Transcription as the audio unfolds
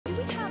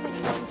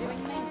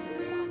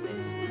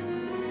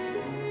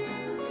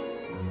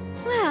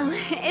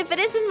if it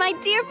isn't my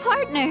dear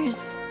partners?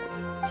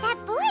 That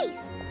voice!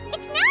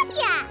 It's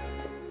Navia!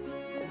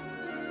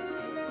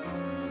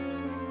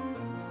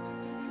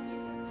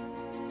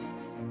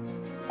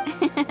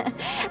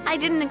 I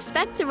didn't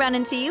expect to run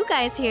into you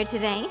guys here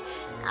today.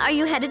 Are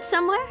you headed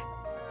somewhere?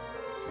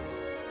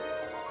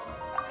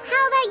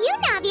 How about you,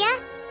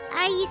 Navia?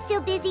 Are you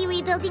still busy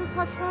rebuilding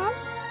Poisson?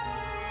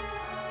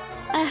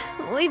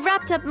 We've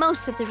wrapped up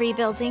most of the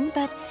rebuilding,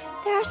 but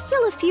there are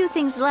still a few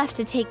things left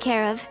to take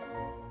care of.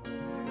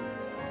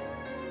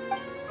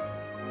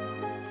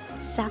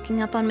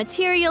 Stocking up on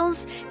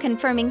materials,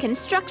 confirming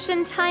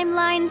construction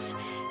timelines,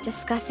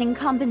 discussing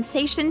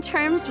compensation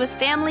terms with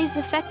families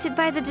affected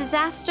by the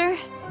disaster.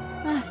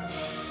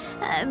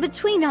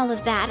 Between all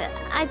of that,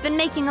 I've been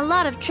making a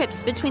lot of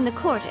trips between the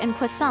court and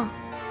Poisson.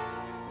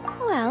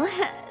 Well,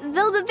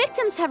 though the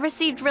victims have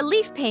received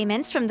relief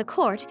payments from the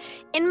court,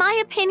 in my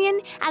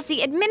opinion, as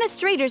the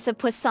administrators of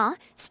Poisson,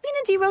 Spina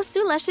di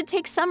Rosula should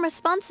take some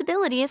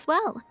responsibility as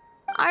well.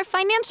 Our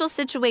financial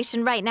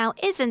situation right now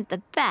isn't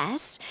the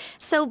best,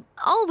 so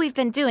all we've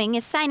been doing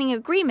is signing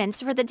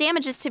agreements for the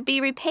damages to be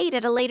repaid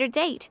at a later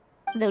date.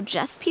 Though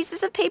just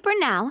pieces of paper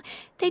now,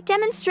 they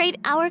demonstrate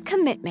our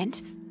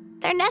commitment.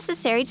 They're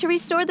necessary to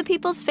restore the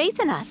people's faith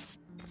in us.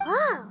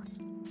 Oh,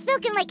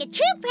 spoken like a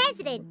true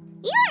president.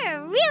 You're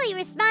a really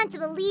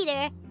responsible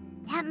leader.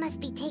 That must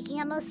be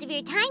taking up most of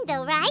your time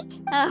though, right?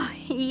 Oh,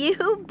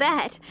 you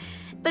bet.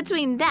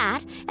 Between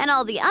that and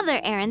all the other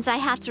errands I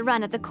have to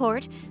run at the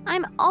court,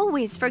 I'm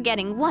always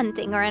forgetting one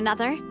thing or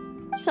another.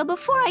 So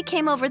before I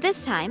came over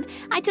this time,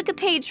 I took a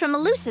page from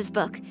Melusa's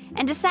book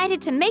and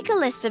decided to make a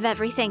list of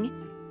everything.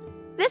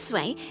 This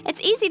way,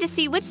 it's easy to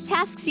see which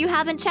tasks you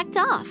haven't checked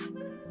off.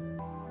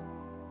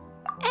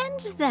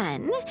 And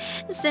then,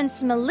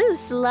 since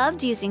Melus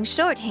loved using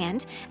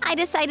shorthand, I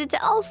decided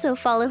to also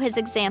follow his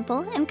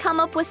example and come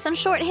up with some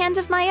shorthand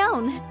of my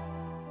own.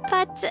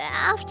 But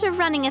after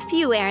running a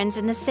few errands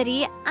in the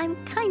city, I'm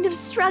kind of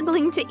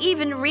struggling to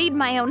even read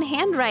my own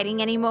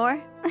handwriting anymore.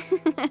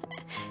 That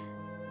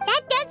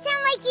does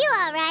sound like you,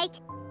 all right.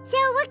 So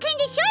what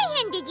kind of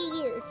shorthand did you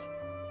use?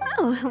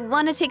 Oh,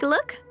 wanna take a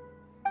look?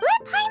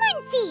 Let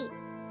Paimon see.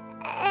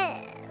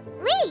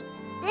 Wait,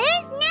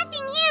 there's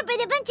nothing here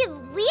but a bunch of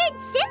weird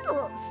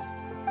symbols.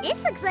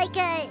 This looks like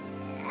a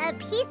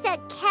piece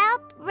of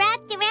kelp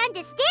wrapped around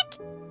a stick.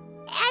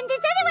 And this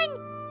other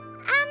one,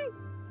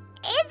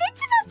 is it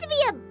supposed to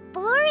be a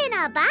boar in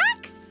a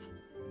box?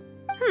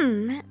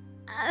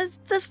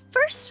 The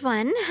first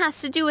one has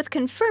to do with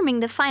confirming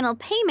the final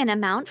payment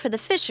amount for the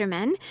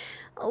fishermen,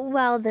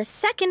 while the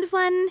second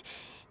one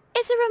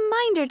is a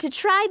reminder to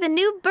try the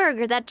new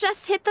burger that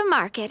just hit the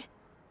market.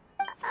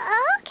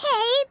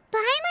 Okay,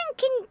 Paimon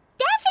can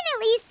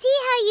definitely see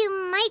how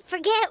you might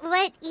forget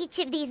what each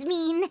of these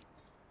mean.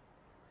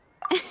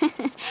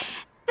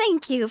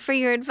 Thank you for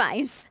your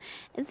advice.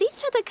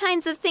 These are the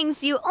kinds of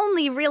things you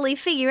only really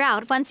figure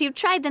out once you've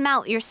tried them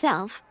out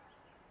yourself.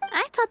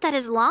 I thought that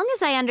as long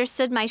as I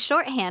understood my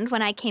shorthand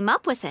when I came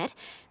up with it,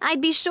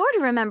 I'd be sure to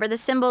remember the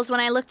symbols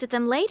when I looked at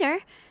them later.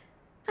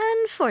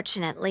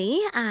 Unfortunately,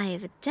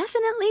 I've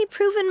definitely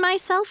proven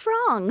myself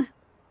wrong.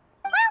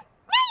 Well,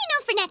 now you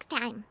know for next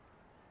time.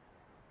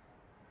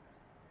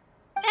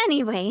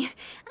 Anyway,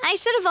 I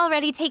should have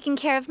already taken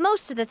care of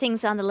most of the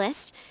things on the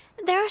list.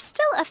 There are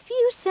still a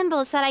few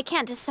symbols that I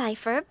can't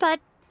decipher, but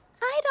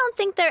I don't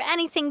think they're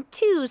anything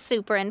too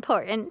super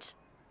important.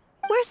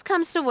 Worst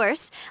comes to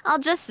worst, I'll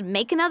just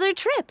make another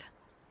trip.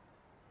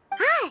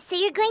 Ah, so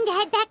you're going to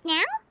head back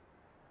now?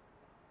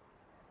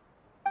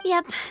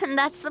 Yep,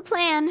 that's the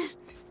plan.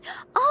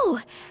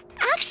 Oh,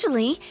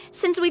 actually,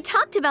 since we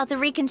talked about the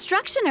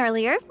reconstruction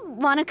earlier,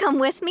 want to come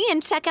with me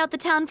and check out the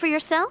town for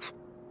yourself?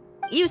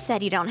 You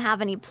said you don't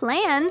have any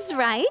plans,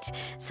 right?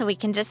 So we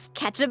can just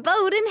catch a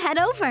boat and head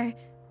over.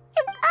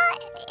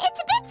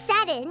 It's a bit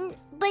sudden,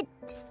 but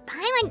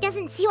Paimon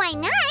doesn't see why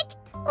not.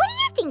 What do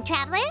you think,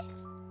 Traveler?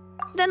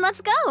 Then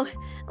let's go.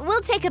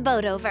 We'll take a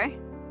boat over.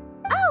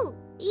 Oh,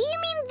 you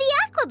mean the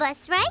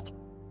Aquabus, right?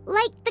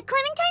 Like the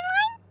Clementine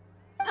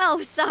line?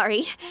 Oh,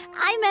 sorry.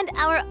 I meant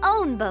our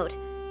own boat.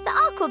 The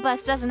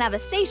Aquabus doesn't have a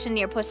station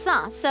near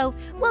Poisson, so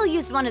we'll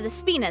use one of the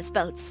Spina's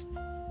boats.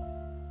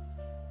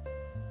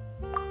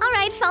 All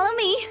right, follow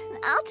me.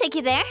 I'll take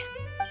you there.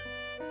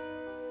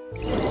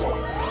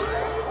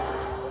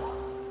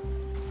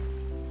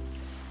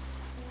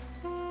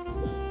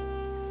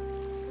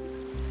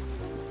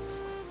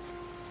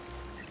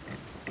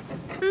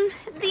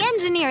 The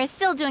engineer is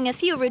still doing a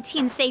few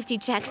routine safety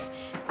checks.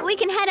 We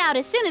can head out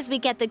as soon as we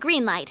get the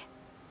green light.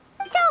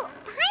 So,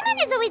 Paimon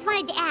has always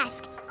wanted to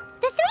ask.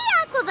 The 3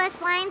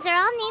 Aquabus lines are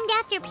all named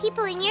after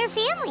people in your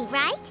family,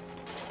 right?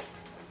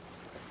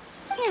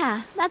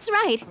 Yeah, that's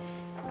right.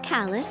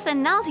 Callus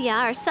and Navia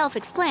are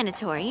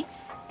self-explanatory,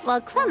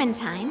 while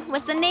Clementine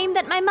was the name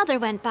that my mother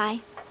went by.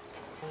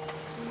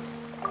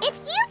 If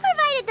you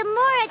provided the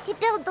Mora to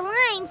build the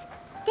lines,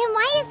 then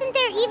why isn't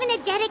there even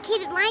a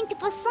dedicated line to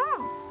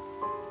Poisson?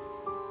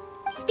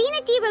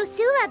 Spina di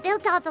Rosula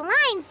built all the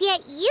lines,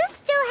 yet you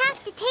still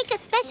have to take a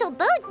special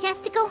boat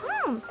just to go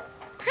home.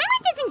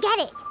 Paimon doesn't get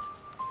it.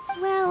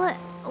 Well,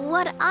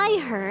 what I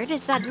heard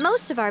is that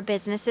most of our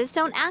businesses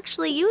don't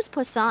actually use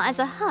Poisson as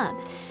a hub,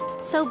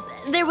 so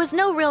there was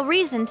no real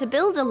reason to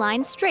build a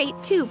line straight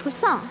to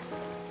Poisson.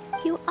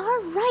 You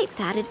are right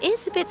that it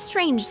is a bit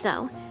strange,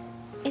 though.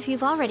 If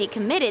you've already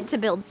committed to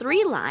build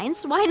 3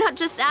 lines, why not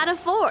just add a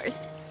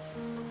 4th?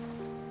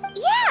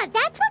 Yeah,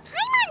 that's what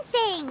Paimon's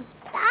saying.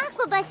 The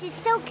Aquabus is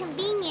so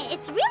convenient,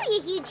 it's really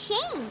a huge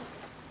shame.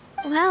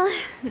 Well,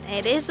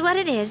 it is what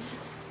it is.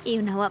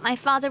 You know what my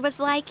father was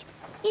like.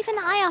 Even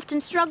I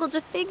often struggled to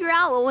figure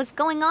out what was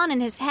going on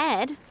in his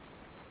head.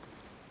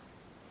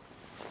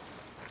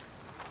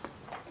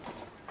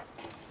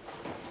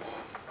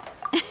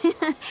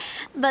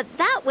 But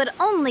that would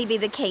only be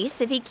the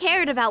case if he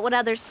cared about what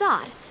others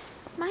thought.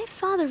 My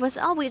father was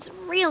always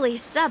really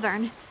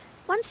stubborn.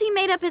 Once he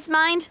made up his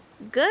mind,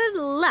 good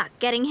luck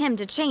getting him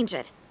to change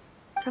it.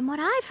 From what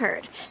I've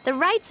heard, the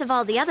rights of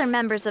all the other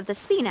members of the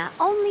Spina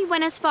only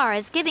went as far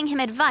as giving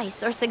him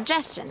advice or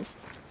suggestions,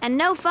 and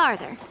no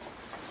farther.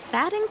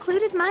 That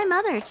included my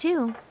mother,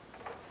 too.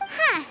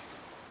 Huh.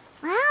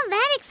 Well,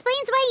 that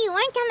explains why you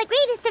weren't on the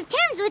greatest of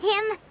terms with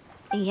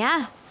him.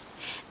 Yeah,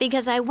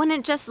 because I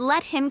wouldn't just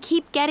let him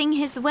keep getting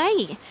his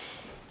way.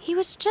 He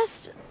was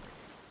just...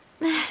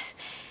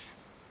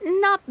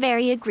 not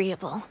very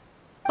agreeable.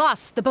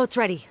 Boss, the boat's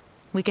ready.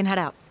 We can head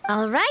out.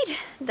 All right,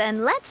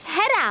 then let's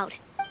head out.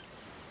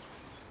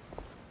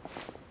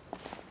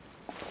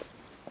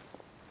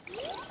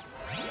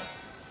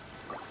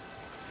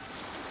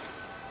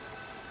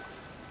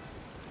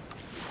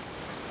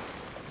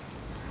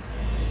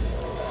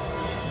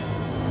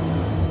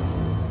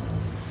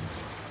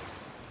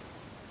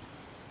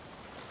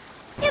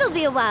 It'll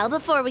be a while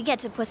before we get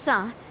to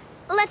Poisson.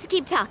 Let's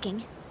keep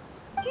talking.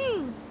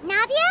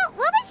 Navia,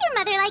 what was your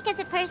mother like as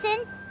a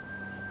person?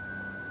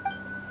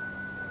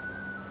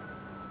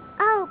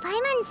 Oh,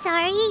 Paimon's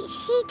sorry.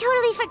 She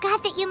totally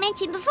forgot that you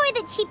mentioned before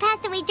that she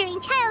passed away during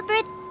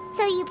childbirth,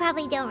 so you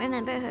probably don't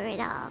remember her at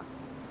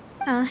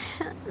all.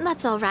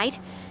 That's all right.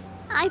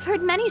 I've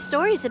heard many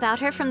stories about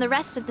her from the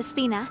rest of the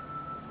Spina.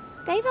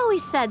 They've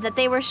always said that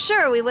they were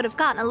sure we would have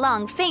gotten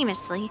along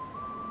famously.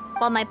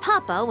 While my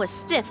papa was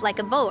stiff like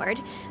a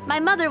board, my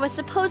mother was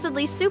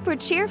supposedly super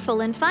cheerful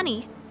and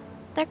funny.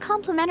 Their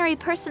complementary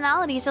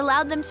personalities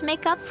allowed them to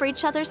make up for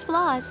each other's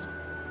flaws.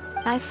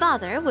 My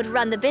father would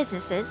run the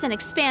businesses and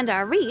expand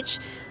our reach,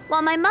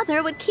 while my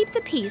mother would keep the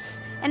peace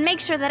and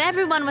make sure that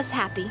everyone was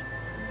happy.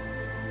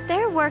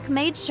 Their work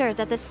made sure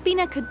that the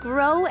Spina could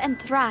grow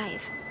and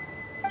thrive.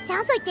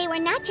 Sounds like they were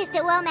not just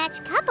a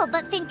well-matched couple,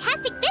 but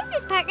fantastic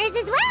business partners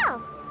as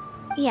well.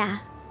 Yeah,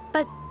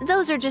 but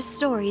those are just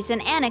stories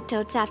and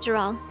anecdotes after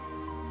all.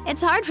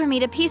 It's hard for me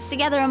to piece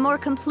together a more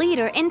complete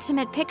or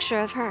intimate picture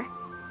of her.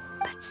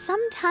 But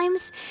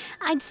sometimes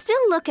I'd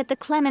still look at the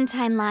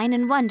Clementine line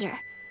and wonder,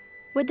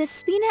 would the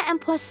Spina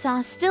and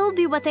Poisson still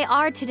be what they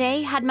are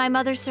today had my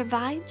mother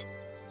survived?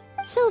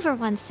 Silver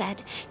once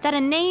said that a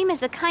name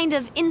is a kind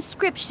of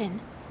inscription,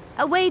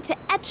 a way to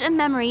etch a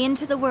memory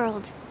into the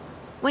world.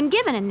 When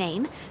given a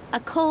name,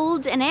 a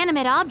cold,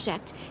 inanimate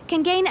object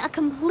can gain a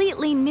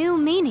completely new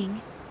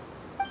meaning.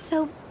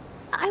 So,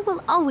 I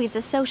will always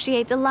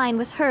associate the line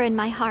with her in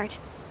my heart.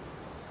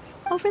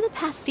 Over the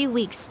past few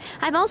weeks,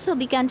 I've also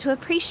begun to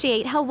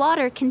appreciate how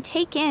water can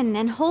take in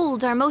and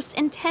hold our most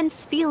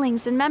intense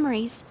feelings and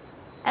memories,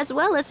 as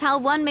well as how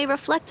one may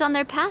reflect on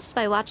their past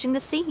by watching the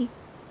sea.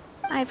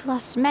 I've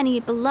lost many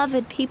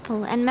beloved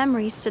people and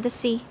memories to the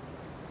sea.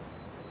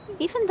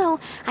 Even though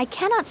I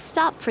cannot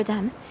stop for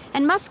them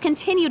and must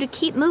continue to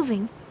keep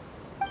moving,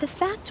 the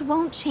fact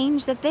won't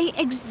change that they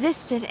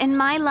existed in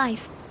my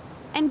life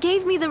and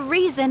gave me the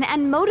reason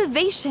and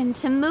motivation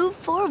to move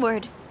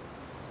forward.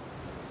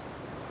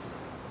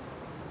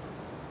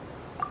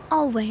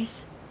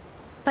 Always.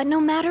 But no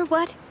matter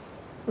what,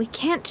 we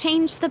can't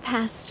change the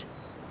past.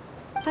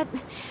 But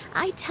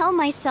I tell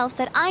myself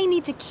that I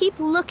need to keep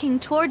looking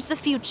towards the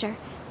future.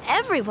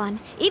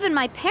 Everyone, even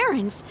my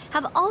parents,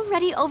 have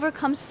already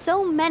overcome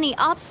so many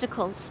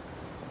obstacles.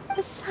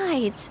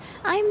 Besides,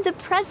 I'm the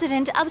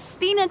president of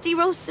Spina di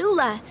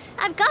Rosula.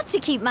 I've got to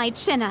keep my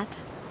chin up.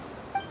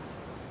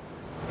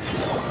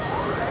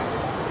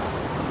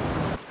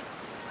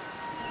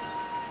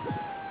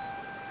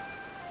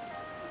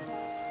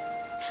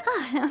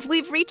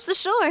 We've reached the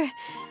shore.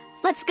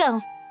 Let's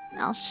go.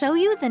 I'll show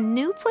you the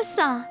new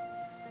Poisson.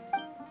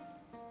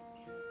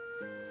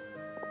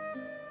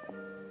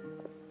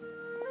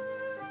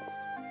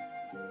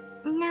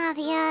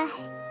 Navia,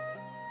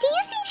 do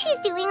you think she's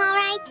doing all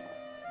right?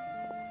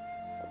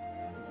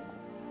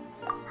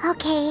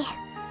 Okay,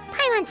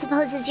 Paimon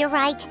supposes you're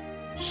right.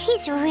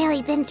 She's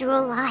really been through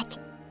a lot.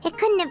 It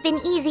couldn't have been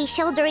easy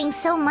shouldering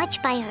so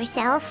much by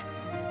herself.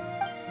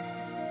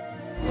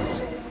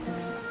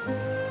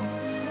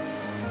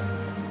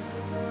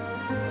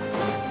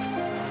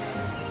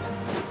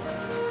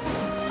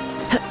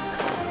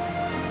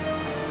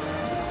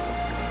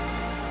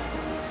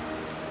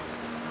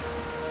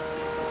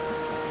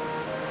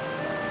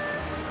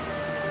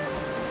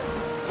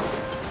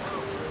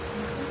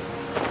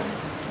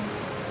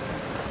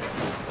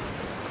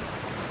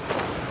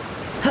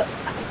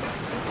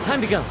 Time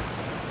to go.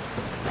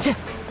 Tch.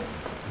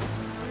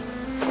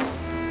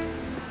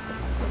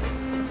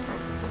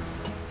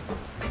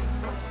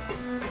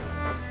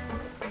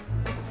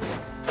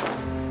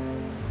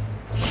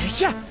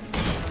 Yeah.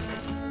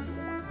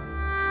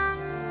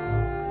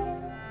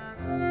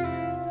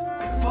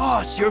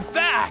 Boss, you're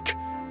back!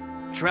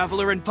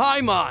 Traveler and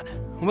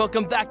Paimon,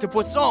 welcome back to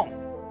Poisson.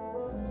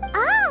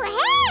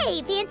 Oh,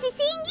 hey! Fancy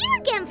seeing you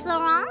again,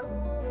 Florent.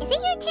 Is it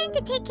your turn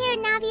to take care of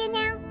Navia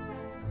now?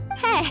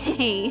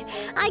 Hey,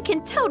 I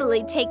can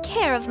totally take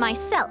care of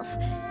myself.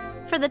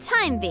 For the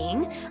time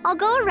being, I'll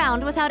go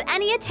around without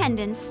any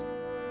attendance.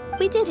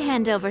 We did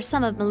hand over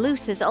some of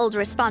Malus's old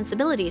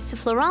responsibilities to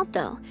Florent,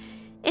 though.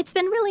 It's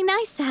been really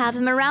nice to have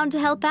him around to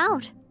help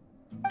out.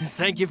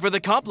 Thank you for the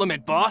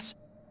compliment, boss.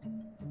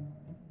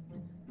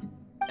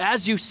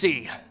 As you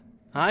see,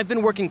 I've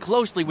been working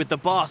closely with the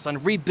boss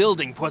on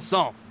rebuilding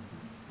Poisson.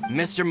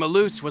 Mr.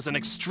 Malus was an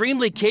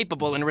extremely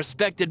capable and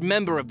respected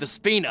member of the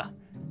Spina.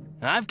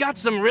 I've got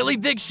some really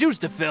big shoes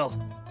to fill.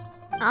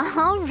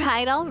 All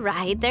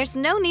right. There's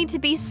no need to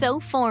be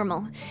so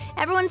formal.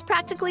 Everyone's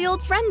practically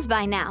old friends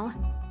by now.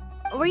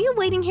 Were you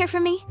waiting here for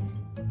me?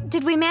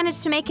 Did we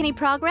manage to make any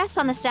progress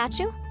on the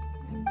statue?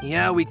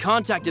 Yeah, we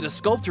contacted a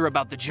sculptor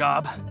about the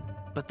job,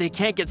 but they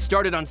can't get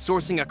started on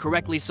sourcing a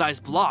correctly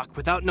sized block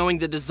without knowing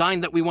the design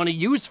that we want to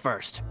use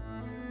first.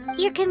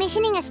 You're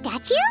commissioning a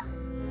statue?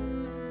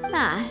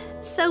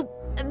 So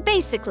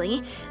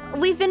basically,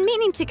 we've been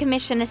meaning to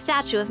commission a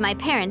statue of my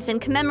parents in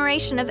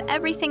commemoration of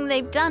everything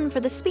they've done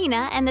for the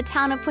Spina and the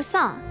town of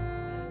Poisson.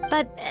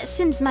 But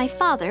since my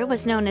father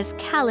was known as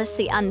Callus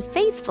the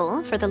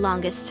Unfaithful for the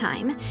longest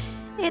time,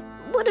 it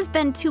would have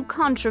been too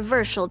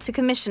controversial to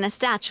commission a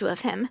statue of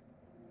him.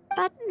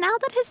 But now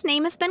that his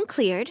name has been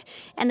cleared,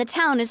 and the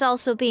town is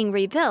also being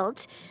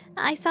rebuilt,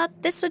 I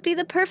thought this would be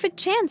the perfect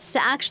chance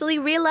to actually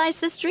realize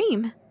this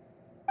dream.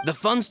 The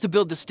funds to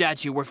build the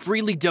statue were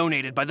freely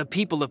donated by the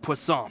people of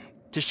Poisson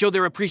to show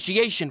their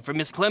appreciation for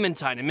Miss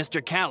Clementine and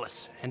Mr.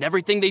 Callus and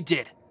everything they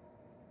did.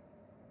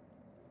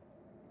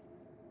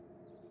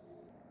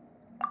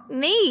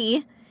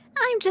 Me?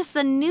 I'm just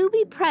the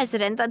newbie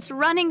president that's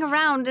running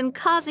around and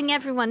causing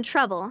everyone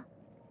trouble.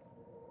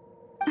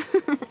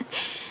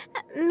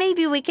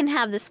 Maybe we can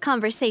have this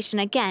conversation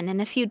again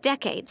in a few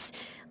decades,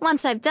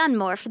 once I've done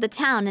more for the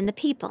town and the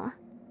people.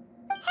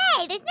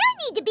 Hey, there's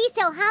no need to be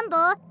so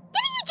humble.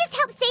 Didn't you just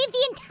help save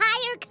the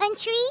entire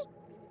country?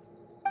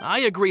 I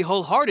agree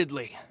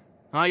wholeheartedly.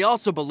 I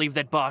also believe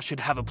that Boss should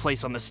have a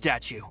place on the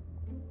statue.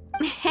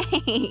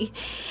 Hey,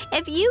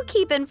 if you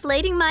keep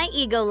inflating my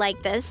ego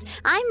like this,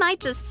 I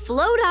might just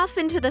float off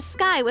into the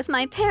sky with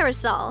my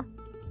parasol.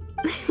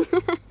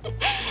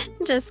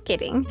 Just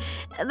kidding.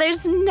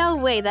 There's no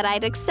way that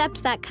I'd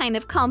accept that kind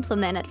of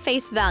compliment at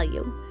face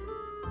value.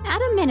 At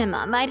a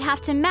minimum, I'd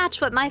have to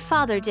match what my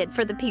father did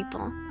for the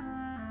people.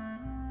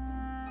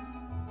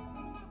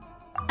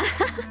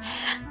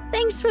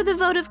 Thanks for the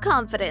vote of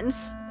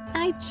confidence.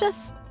 I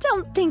just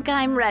don't think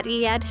I'm ready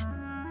yet.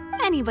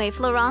 Anyway,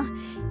 Florent,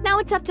 now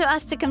it's up to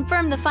us to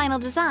confirm the final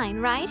design,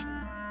 right?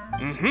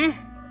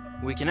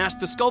 Mm-hmm. We can ask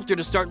the sculptor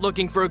to start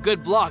looking for a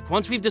good block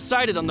once we've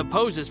decided on the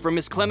poses for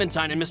Miss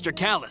Clementine and Mr.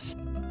 Callus.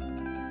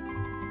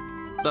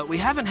 But we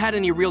haven't had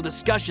any real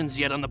discussions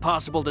yet on the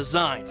possible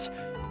designs.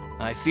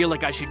 I feel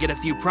like I should get a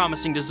few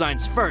promising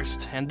designs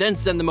first, and then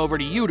send them over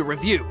to you to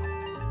review.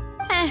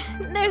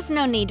 There's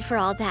no need for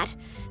all that.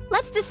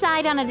 Let's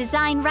decide on a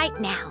design right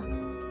now.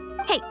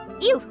 Hey,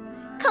 you!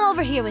 Come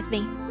over here with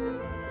me.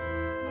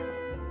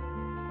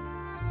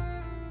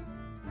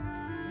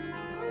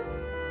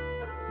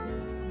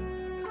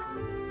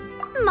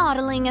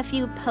 Modeling a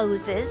few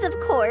poses, of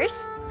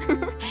course.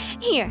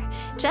 Here,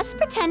 just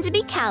pretend to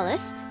be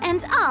Callus,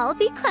 and I'll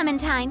be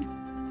Clementine.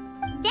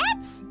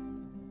 That's...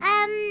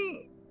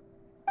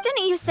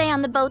 Didn't you say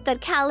on the boat that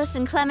Callus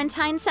and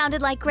Clementine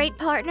sounded like great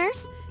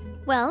partners?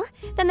 Well,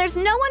 then there's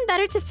no one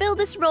better to fill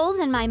this role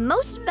than my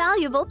most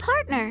valuable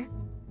partner.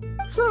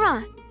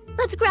 Florent,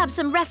 let's grab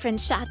some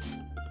reference shots.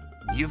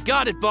 You've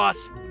got it, boss.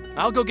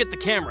 I'll go get the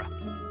camera.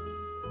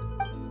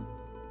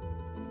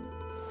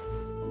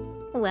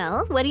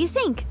 Well, what do you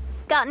think?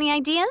 Got any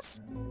ideas?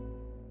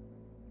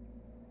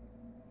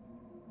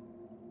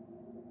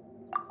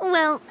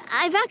 Well,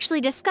 I've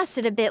actually discussed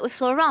it a bit with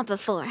Florent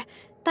before,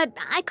 but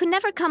I could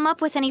never come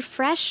up with any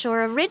fresh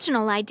or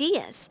original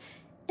ideas.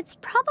 It's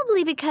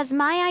probably because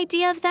my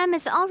idea of them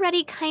is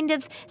already kind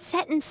of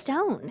set in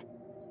stone.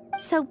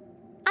 So,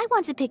 I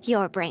want to pick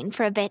your brain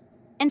for a bit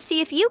and see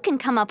if you can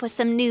come up with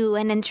some new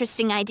and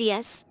interesting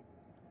ideas.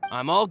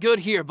 I'm all good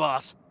here,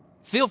 boss.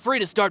 Feel free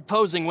to start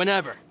posing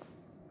whenever.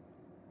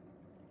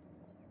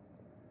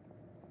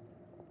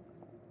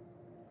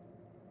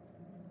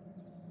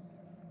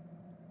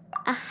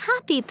 A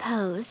happy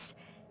pose?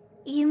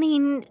 You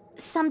mean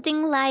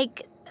something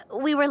like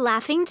we were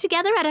laughing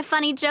together at a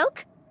funny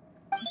joke?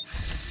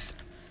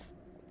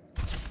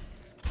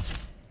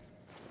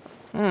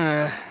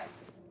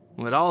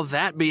 Would all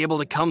that be able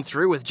to come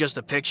through with just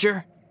a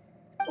picture?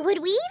 Would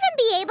we even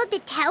be able to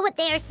tell what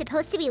they are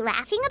supposed to be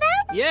laughing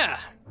about? Yeah,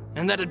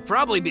 and that'd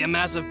probably be a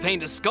massive pain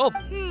to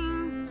sculpt.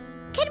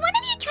 Can one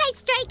of you try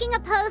striking a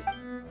pose?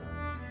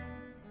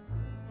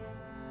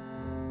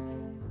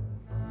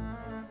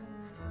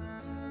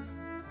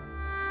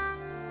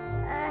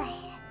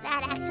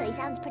 That actually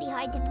sounds pretty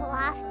hard to pull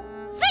off.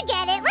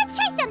 Forget it, let's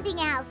try something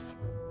else.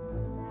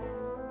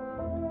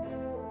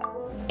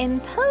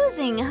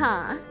 Imposing,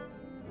 huh?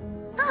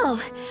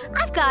 Oh,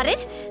 I've got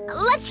it.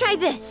 Let's try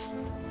this.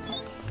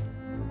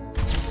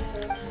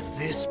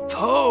 This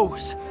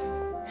pose!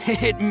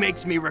 It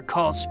makes me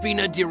recall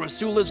Spina di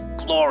Rosula's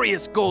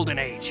glorious golden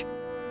age.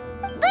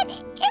 But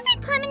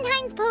isn't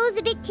Clementine's pose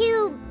a bit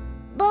too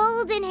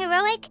bold and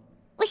heroic?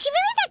 Was she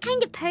really that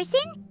kind of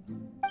person?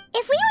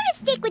 If we were to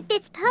stick with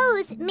this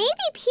pose, maybe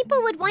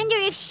people would wonder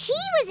if she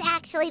was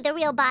actually the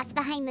real boss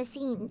behind the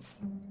scenes.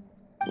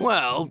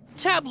 Well,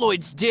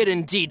 tabloids did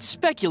indeed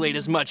speculate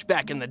as much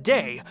back in the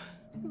day,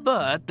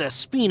 but the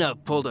Spina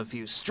pulled a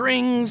few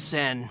strings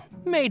and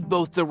made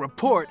both the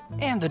report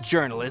and the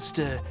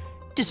journalist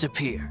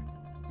disappear.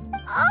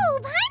 Oh,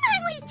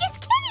 Paimon was just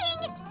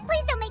kidding!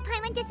 Please don't make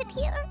Paimon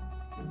disappear.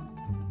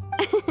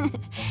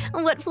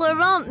 What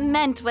Florent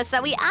meant was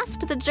that we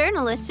asked the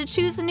journalist to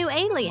choose a new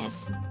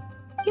alias.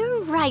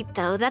 You're right,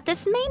 though, that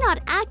this may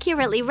not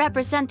accurately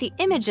represent the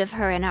image of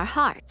her in our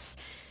hearts.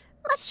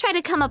 Let's try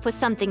to come up with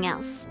something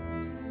else.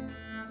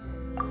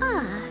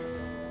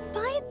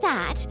 By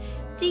that,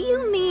 do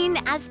you mean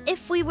as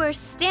if we were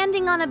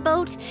standing on a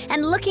boat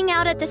and looking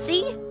out at the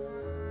sea?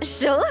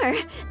 Sure,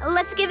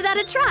 let's give that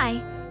a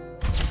try.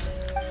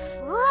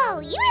 Whoa,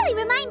 you really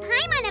remind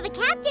Paimon of a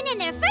captain and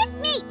their first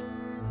mate.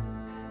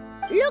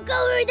 Look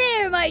over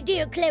there, my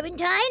dear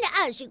Clementine.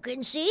 As you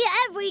can see,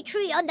 every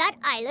tree on that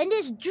island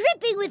is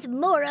dripping with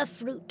mora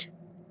fruit.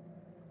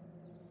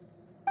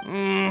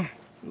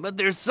 But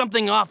there's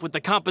something off with the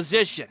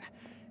composition.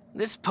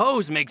 This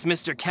pose makes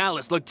Mr.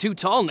 Callus look too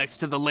tall next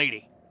to the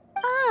lady.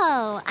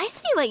 Oh, I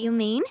see what you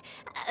mean.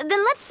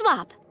 Then let's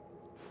swap.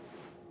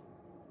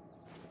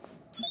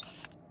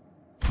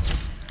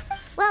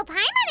 Well,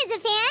 Paimon is a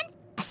fan.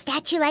 A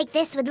statue like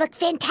this would look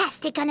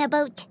fantastic on a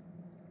boat.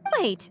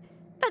 Wait,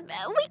 but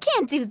we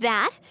can't do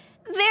that.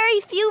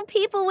 Very few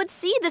people would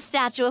see the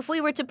statue if we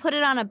were to put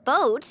it on a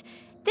boat.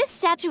 This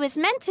statue is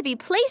meant to be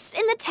placed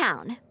in the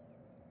town.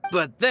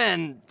 But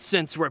then,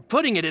 since we're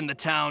putting it in the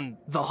town,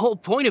 the whole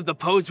point of the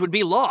pose would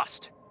be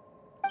lost.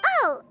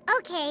 Oh,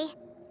 okay.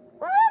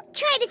 We'll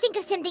try to think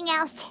of something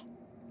else.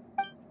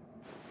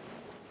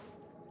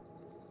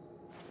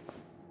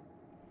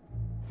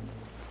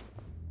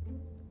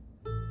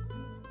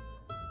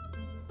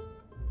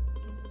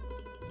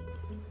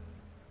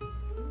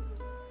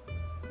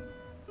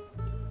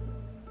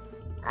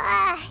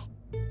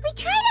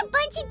 We tried a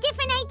bunch of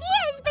different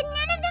ideas, but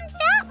none of them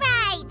felt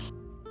right.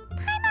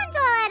 Paimon's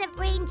all out of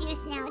brain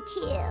juice now,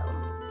 too.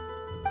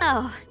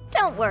 Oh,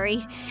 don't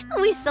worry.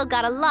 We still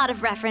got a lot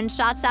of reference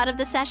shots out of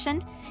the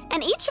session,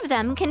 and each of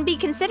them can be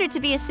considered to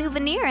be a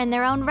souvenir in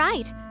their own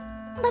right.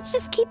 Let's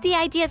just keep the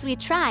ideas we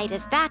tried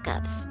as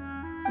backups.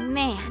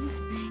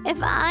 Man,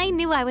 if I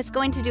knew I was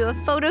going to do a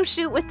photo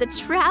shoot with the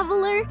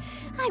Traveler,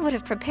 I would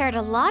have prepared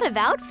a lot of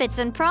outfits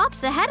and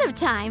props ahead of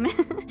time.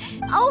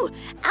 Oh,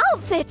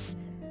 outfits!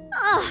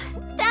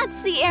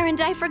 That's the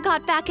errand I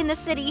forgot back in the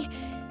city.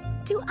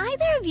 Do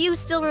either of you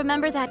still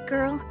remember that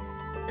girl?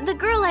 The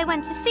girl I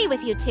went to see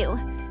with you two.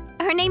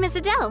 Her name is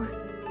Adele.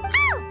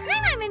 Oh,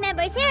 Paimon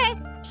remembers her.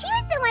 She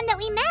was the one that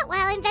we met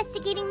while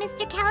investigating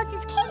Mr.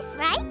 Callus's case,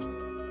 right?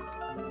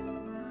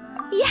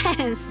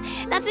 Yes,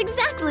 that's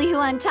exactly who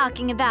I'm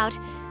talking about.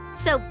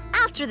 So,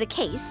 after the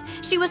case,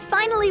 she was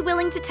finally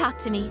willing to talk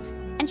to me,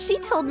 and she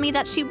told me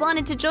that she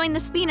wanted to join the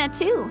Spina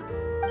too.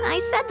 I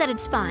said that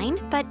it's fine,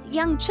 but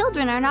young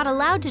children are not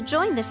allowed to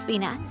join the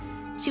Spina.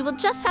 She will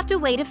just have to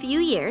wait a few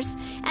years,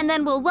 and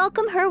then we'll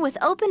welcome her with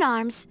open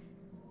arms.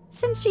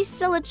 Since she's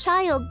still a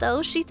child,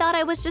 though, she thought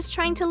I was just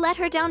trying to let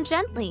her down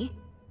gently.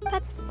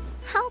 But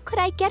how could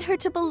I get her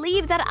to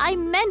believe that I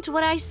meant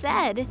what I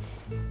said?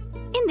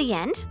 In the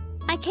end,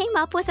 I came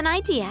up with an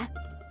idea.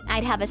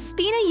 I'd have a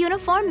Spina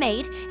uniform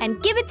made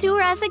and give it to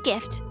her as a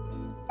gift.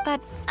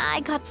 But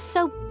I got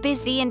so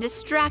busy and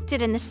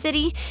distracted in the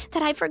city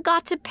that I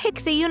forgot to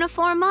pick the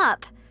uniform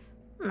up.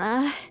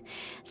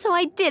 So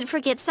I did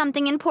forget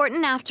something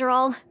important after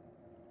all.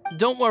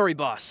 Don't worry,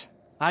 boss.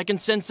 I can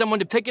send someone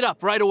to pick it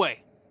up right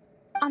away.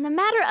 On the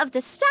matter of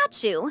the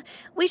statue,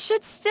 we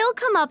should still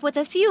come up with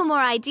a few more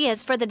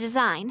ideas for the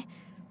design.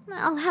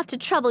 I'll have to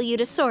trouble you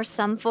to source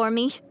some for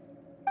me.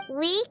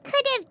 We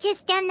could have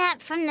just done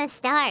that from the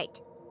start.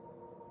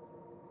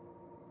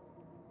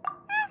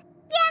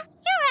 Yeah,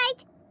 you're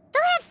right.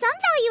 They'll have some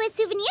value as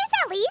souvenirs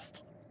at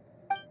least.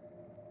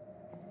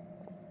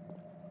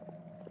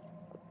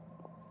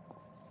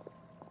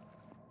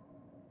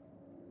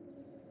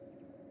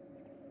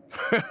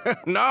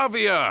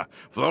 Navia!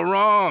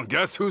 Florent,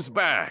 guess who's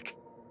back?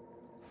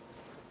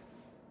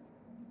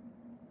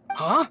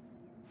 Huh?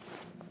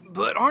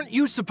 But aren't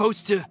you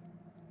supposed to...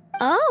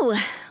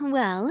 Oh,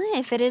 well,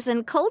 if it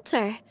isn't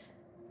Coulter.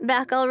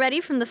 Back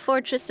already from the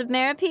Fortress of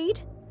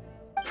Meripede?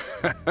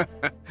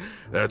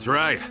 That's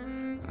right.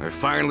 I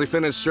finally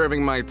finished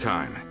serving my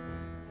time.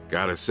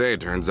 Gotta say,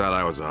 turns out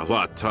I was a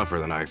lot tougher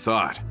than I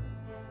thought.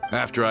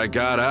 After I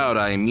got out,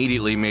 I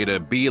immediately made a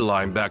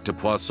beeline back to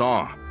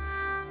Poisson.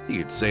 You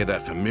could say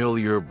that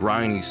familiar,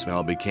 briny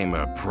smell became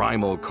a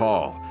primal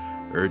call,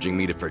 urging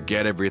me to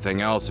forget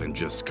everything else and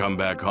just come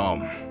back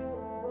home.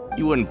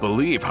 You wouldn't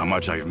believe how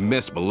much I've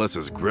missed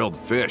Melissa's grilled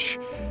fish.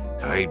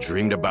 I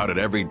dreamed about it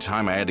every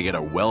time I had to get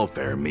a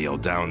welfare meal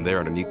down there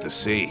underneath the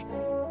sea.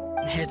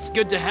 It's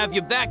good to have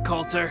you back,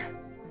 Coulter.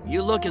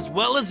 You look as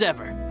well as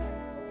ever.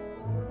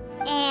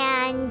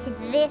 And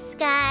this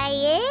guy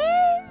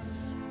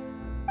is?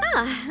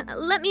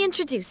 Let me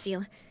introduce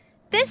you.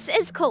 This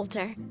is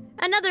Coulter,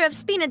 another of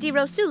Spina di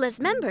Rosula's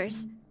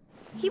members.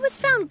 He was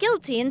found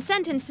guilty and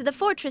sentenced to the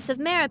Fortress of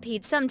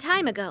Meripede some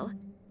time ago.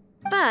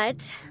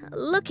 But,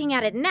 looking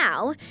at it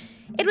now,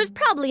 it was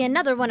probably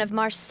another one of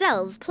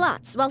Marcel's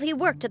plots while he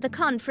worked at the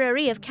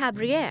Confrérie of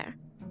Cabrières.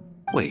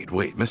 Wait,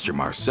 Mr.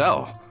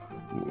 Marcel?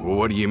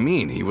 What do you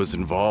mean? He was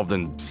involved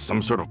in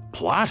some sort of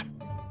plot?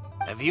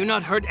 Have you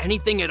not heard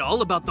anything at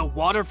all about the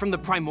water from the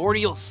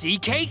primordial sea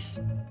case?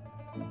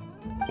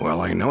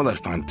 Well, I know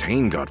that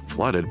Fontaine got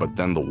flooded, but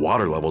then the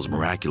water levels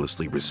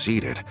miraculously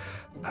receded.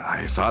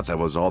 I thought that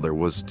was all there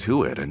was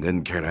to it and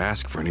didn't care to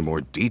ask for any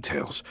more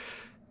details.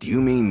 Do you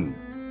mean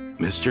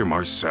Mr.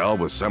 Marcel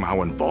was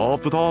somehow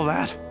involved with all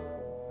that?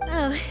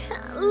 Oh,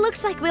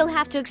 looks like we'll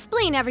have to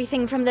explain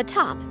everything from the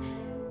top.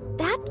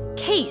 That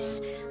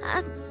case,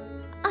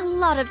 a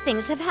lot of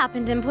things have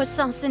happened in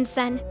Poisson since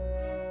then.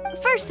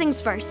 First things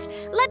first,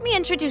 let me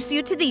introduce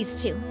you to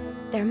these two.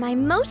 They're my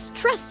most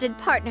trusted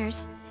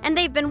partners, and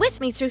they've been with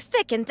me through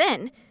thick and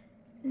thin.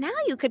 Now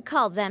you could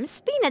call them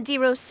Spina di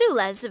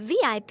Rosula's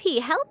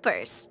VIP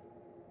helpers.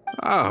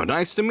 Oh,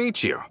 nice to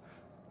meet you.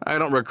 I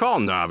don't recall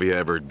Navia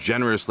ever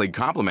generously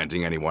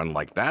complimenting anyone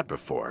like that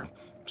before,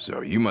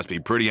 so you must be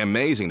pretty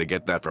amazing to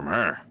get that from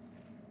her.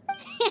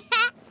 Yeah,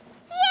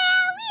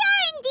 we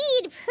are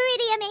indeed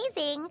pretty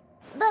amazing.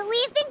 But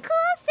we've been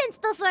cool since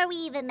before we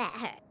even met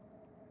her.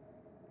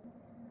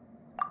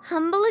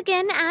 Humble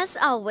again as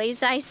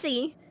always, I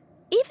see.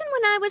 Even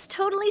when I was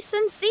totally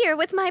sincere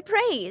with my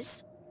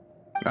praise.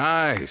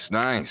 Nice.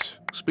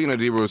 Spina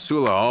di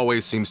Rosula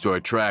always seems to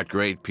attract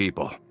great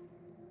people.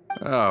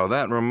 Oh,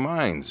 that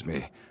reminds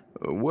me.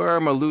 Where are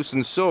Malus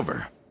and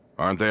Silver?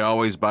 Aren't they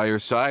always by your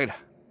side?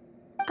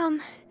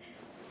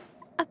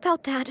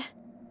 About that.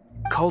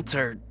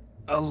 Coulter,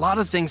 a lot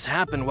of things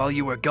happened while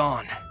you were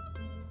gone.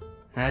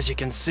 As you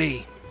can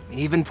see,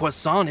 even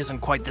Poisson isn't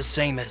quite the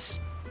same as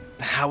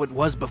how it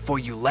was before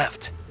you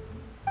left.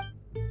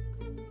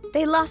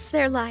 They lost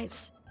their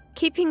lives,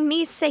 keeping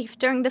me safe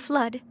during the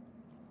flood.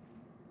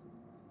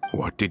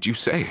 What did you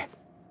say?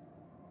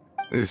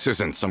 This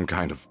isn't some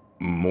kind of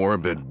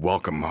morbid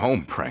welcome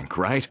home prank,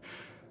 right?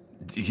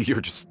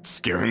 You're just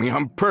scaring me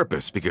on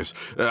purpose because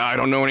I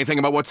don't know anything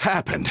about what's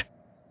happened.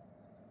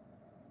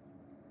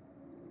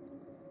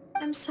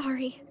 I'm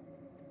sorry,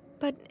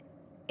 but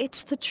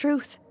it's the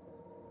truth.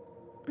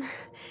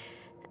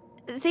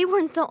 They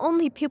weren't the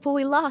only people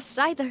we lost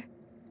either.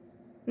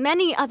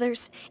 Many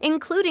others,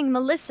 including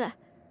Melissa,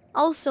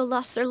 also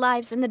lost their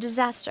lives in the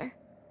disaster.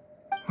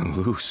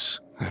 Malus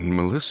and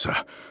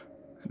Melissa,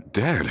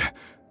 dead.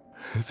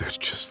 They're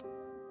just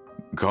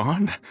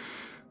gone?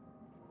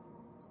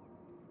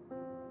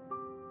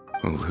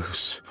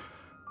 Malus,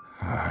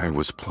 I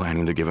was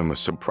planning to give him a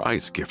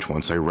surprise gift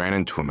once I ran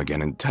into him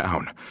again in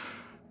town.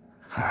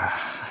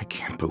 I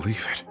can't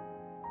believe it.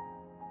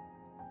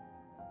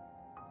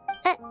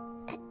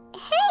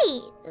 Hey,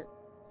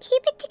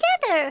 keep it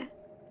together.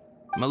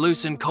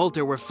 Malus and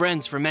Coulter were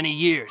friends for many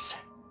years,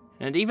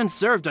 and even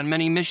served on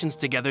many missions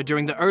together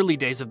during the early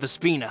days of the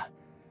Spina.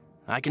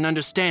 I can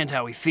understand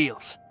how he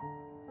feels.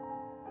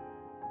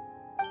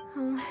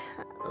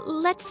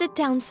 Let's sit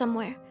down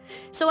somewhere,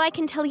 so I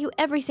can tell you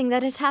everything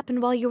that has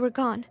happened while you were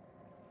gone.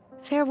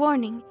 Fair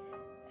warning,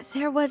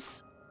 there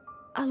was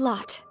a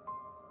lot.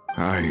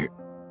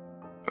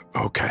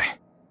 Okay.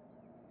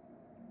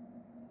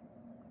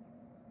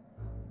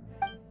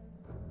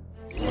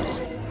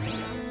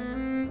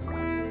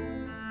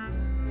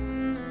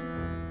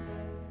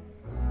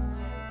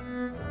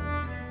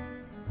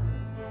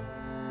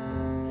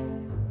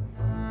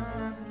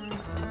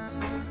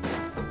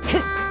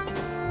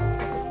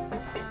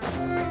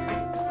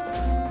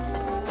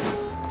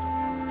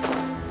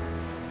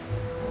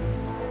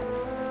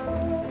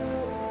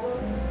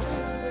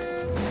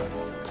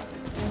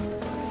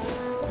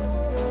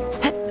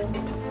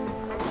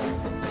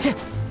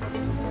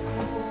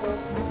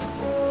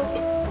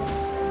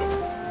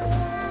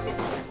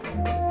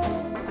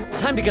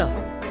 Time to go.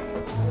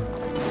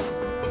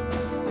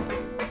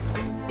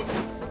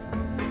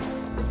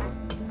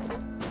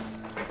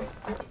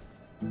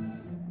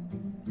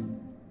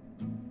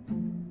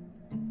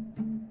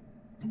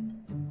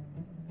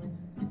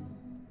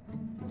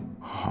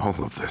 All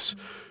of this,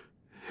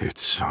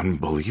 it's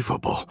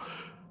unbelievable.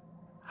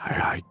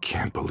 I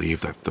can't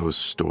believe that those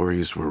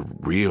stories were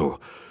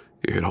real.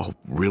 It all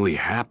really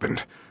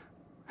happened.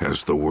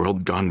 Has the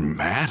world gone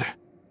mad?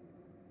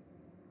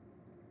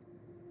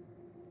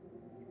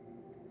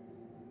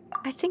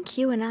 I I think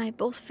you and I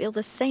both feel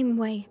the same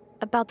way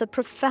about the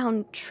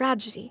profound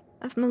tragedy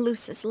of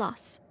Melusa's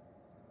loss.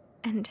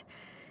 And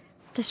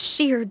the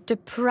sheer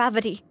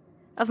depravity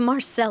of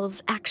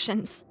Marcel's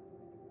actions.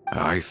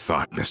 I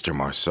thought Mr.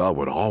 Marcel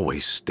would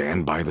always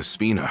stand by the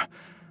Spina.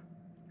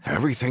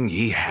 Everything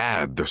he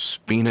had, the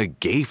Spina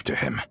gave to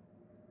him.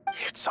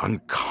 It's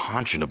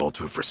unconscionable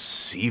to have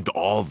received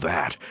all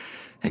that,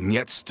 and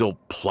yet still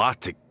plot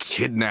to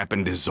kidnap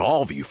and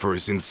dissolve you for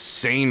his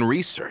insane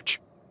research.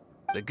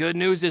 The good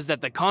news is that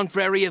the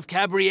Confrérie of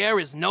Cabriere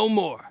is no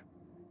more.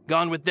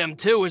 Gone with them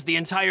too is the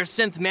entire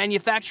synth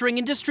manufacturing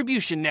and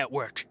distribution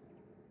network.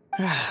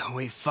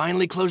 We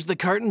finally closed the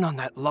curtain on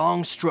that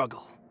long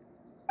struggle.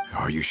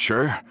 Are you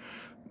sure?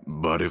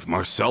 But if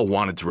Marcel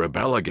wanted to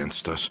rebel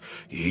against us,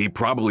 he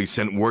probably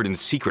sent word in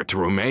secret to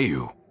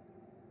Romeu.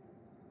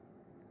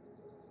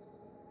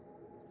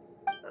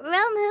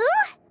 Romu?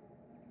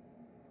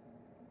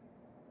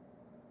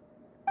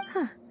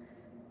 Huh.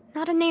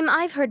 Not a name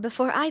I've heard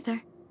before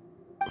either.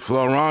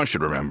 Florent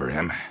should remember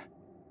him.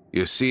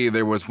 You see,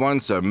 there was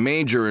once a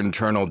major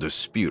internal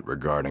dispute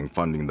regarding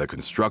funding the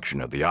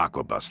construction of the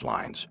Aquabus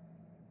lines.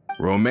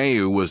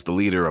 Romeu was the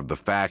leader of the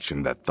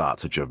faction that thought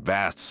such a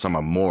vast sum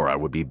of mora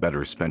would be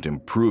better spent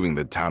improving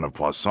the town of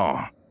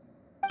Poisson.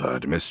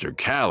 But Mr.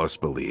 Callis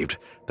believed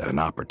that an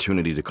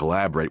opportunity to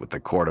collaborate with the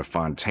Court of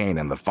Fontaine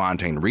and the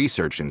Fontaine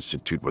Research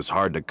Institute was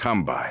hard to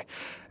come by,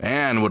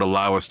 and would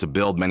allow us to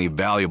build many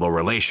valuable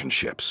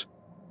relationships.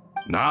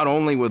 Not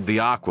only would the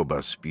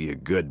Aquabus be a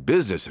good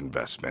business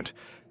investment,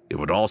 it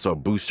would also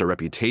boost our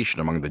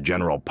reputation among the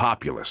general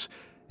populace,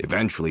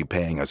 eventually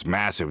paying us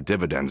massive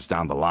dividends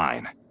down the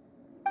line.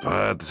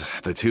 But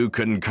the two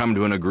couldn't come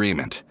to an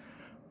agreement.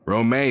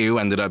 Romeu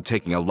ended up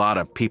taking a lot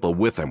of people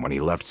with him when he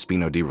left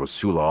Spino di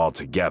Rosula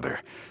altogether,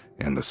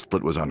 and the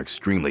split was on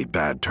extremely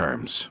bad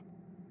terms.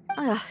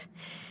 Ugh.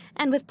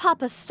 And with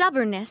Papa's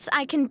stubbornness,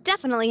 I can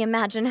definitely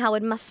imagine how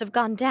it must have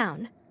gone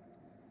down.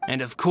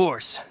 And of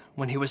course,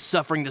 when he was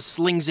suffering the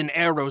slings and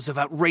arrows of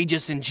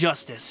outrageous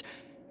injustice,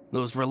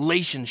 those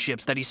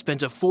relationships that he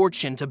spent a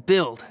fortune to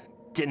build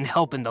didn't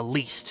help in the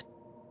least.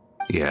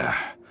 Yeah,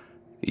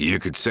 you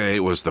could say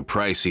it was the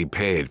price he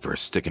paid for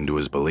sticking to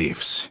his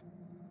beliefs.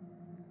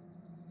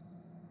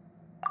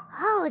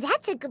 Oh,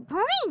 that's a good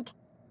point.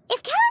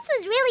 If Callis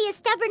was really as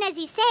stubborn as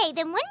you say,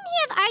 then wouldn't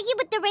he have argued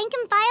with the rank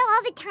and file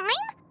all the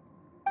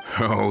time?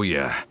 Oh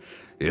yeah,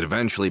 it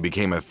eventually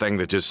became a thing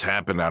that just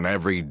happened on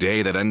every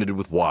day that ended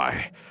with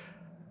Y.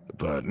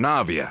 But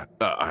Navia,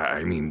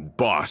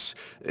 boss,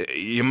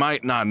 you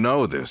might not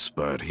know this,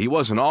 but he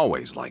wasn't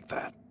always like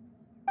that.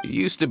 He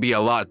used to be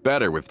a lot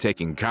better with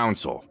taking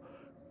counsel.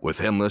 With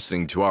him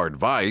listening to our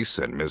advice,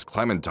 and Ms.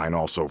 Clementine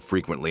also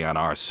frequently on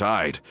our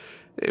side,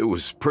 it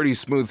was pretty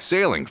smooth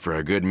sailing for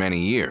a good many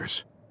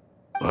years.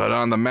 But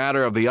on the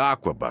matter of the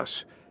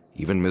Aquabus,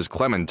 even Ms.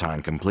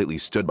 Clementine completely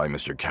stood by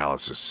Mr.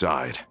 Callis's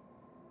side.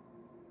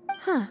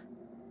 Huh.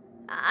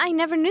 I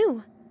never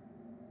knew.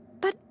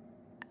 But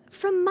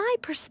from my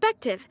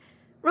perspective,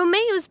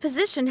 Romeu's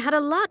position had a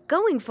lot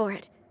going for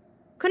it.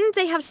 Couldn't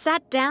they have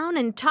sat down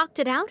and talked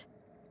it out?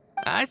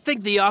 I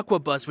think the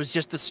Aquabus was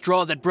just the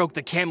straw that broke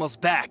the camel's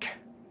back.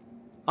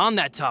 On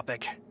that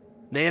topic,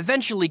 they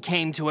eventually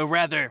came to a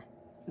rather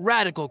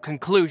radical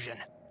conclusion.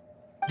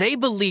 They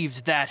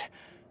believed that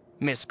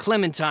Miss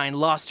Clementine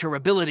lost her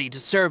ability to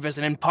serve as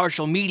an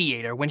impartial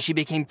mediator when she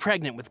became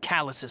pregnant with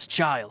Callis's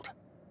child.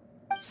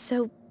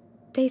 So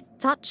they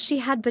thought she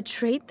had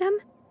betrayed them?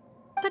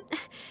 But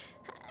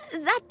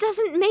that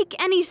doesn't make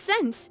any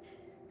sense.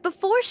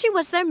 Before she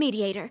was their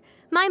mediator,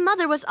 my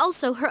mother was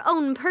also her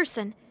own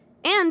person,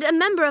 and a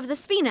member of the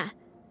Spina.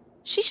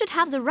 She should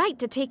have the right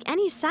to take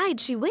any side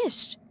she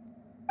wished.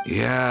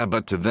 Yeah,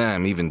 but to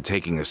them, even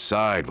taking a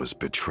side was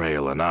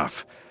betrayal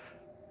enough.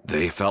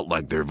 They felt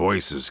like their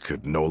voices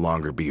could no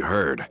longer be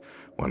heard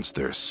once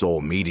their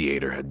sole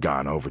mediator had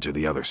gone over to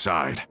the other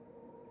side.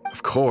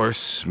 Of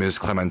course, Ms.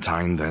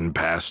 Clementine then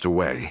passed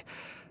away,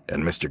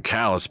 and Mr.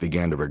 Callis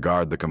began to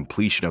regard the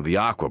completion of the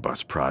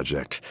Aquabus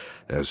project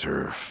as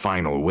her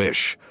final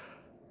wish.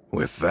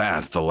 With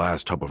that, the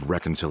last hope of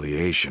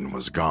reconciliation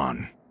was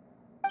gone.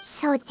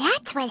 So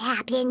that's what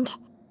happened.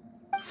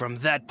 From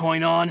that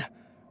point on,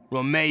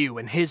 Romeu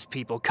and his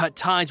people cut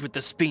ties with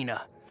the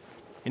Spina,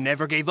 and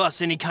never gave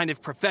us any kind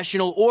of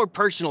professional or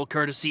personal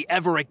courtesy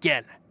ever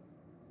again.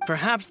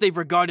 Perhaps they've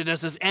regarded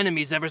us as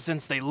enemies ever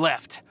since they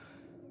left.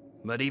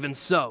 But even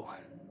so,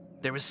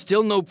 there is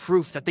still no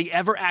proof that they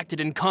ever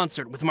acted in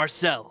concert with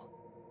Marcel.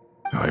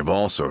 I've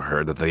also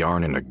heard that they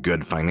aren't in a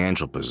good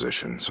financial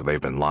position, so they've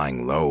been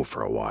lying low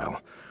for a while.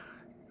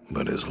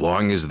 But as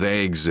long as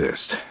they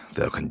exist,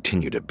 they'll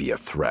continue to be a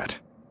threat.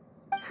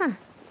 Huh.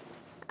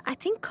 I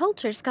think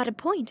Coulter's got a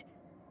point.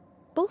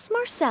 Both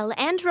Marcel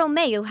and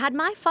Romeu had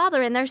my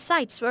father in their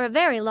sights for a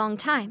very long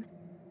time.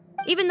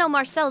 Even though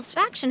Marcel's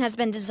faction has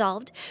been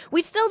dissolved,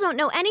 we still don't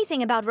know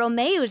anything about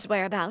Romeu's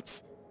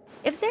whereabouts.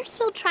 If they're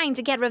still trying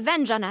to get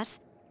revenge on us,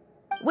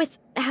 with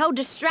how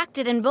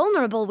distracted and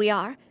vulnerable we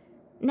are,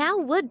 now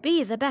would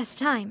be the best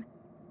time.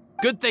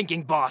 Good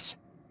thinking, boss.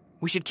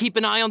 We should keep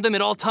an eye on them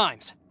at all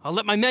times, I'll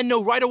let my men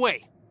know right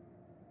away.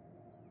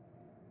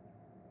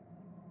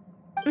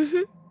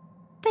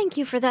 Thank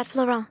you for that,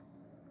 Florent.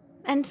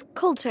 And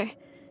Coulter,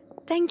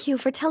 thank you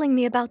for telling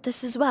me about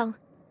this as well.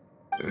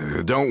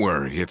 Don't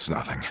worry, it's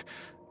nothing.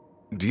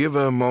 Do you have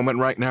a moment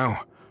right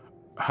now?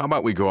 How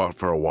about we go out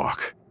for a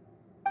walk?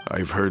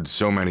 I've heard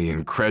so many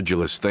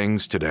incredulous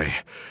things today.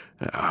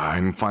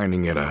 I'm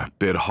finding it a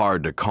bit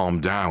hard to calm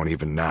down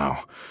even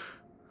now.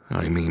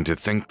 I mean, to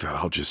think that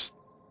I'll just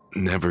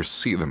never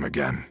see them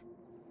again.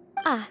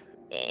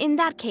 In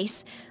that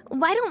case,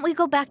 why don't we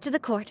go back to the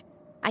court?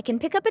 I can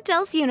pick up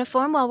Adele's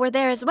uniform while we're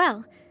there as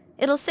well.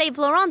 It'll save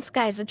Laurent's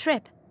guys a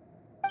trip.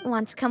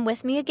 Want to come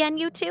with me again,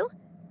 you two?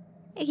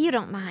 You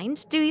don't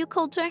mind, do you,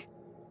 Coulter?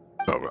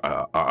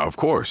 Oh, of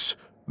course.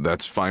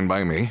 That's fine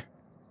by me.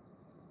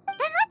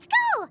 Then let's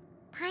go!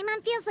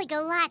 Paimon feels like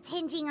a lot's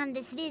hinging on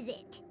this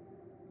visit.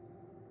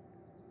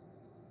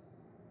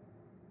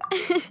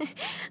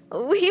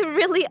 We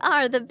really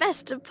are the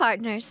best of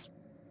partners.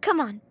 Come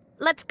on,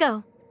 let's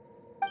go.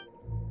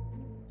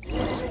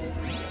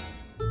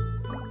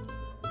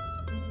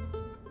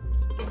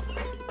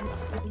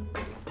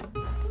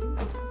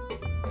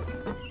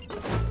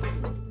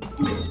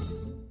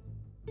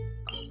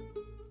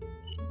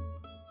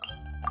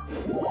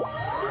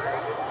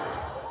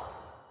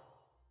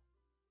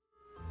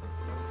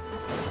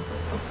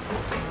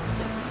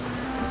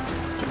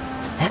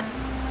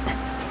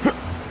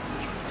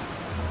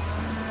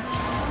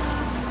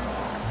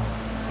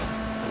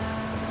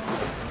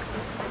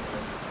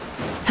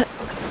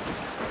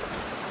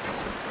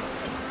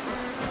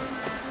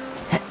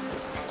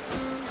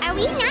 Are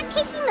we not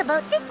taking the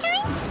boat this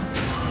time?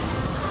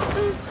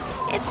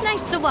 It's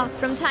nice to walk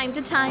from time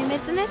to time,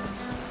 isn't it?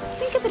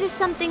 Think of it as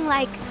something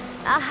like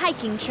a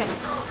hiking trip.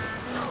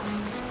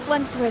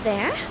 Once we're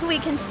there, we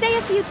can stay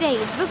a few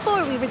days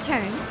before we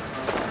return.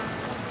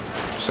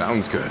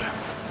 Sounds good.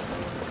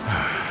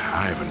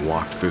 I haven't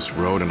walked this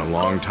road in a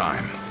long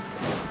time.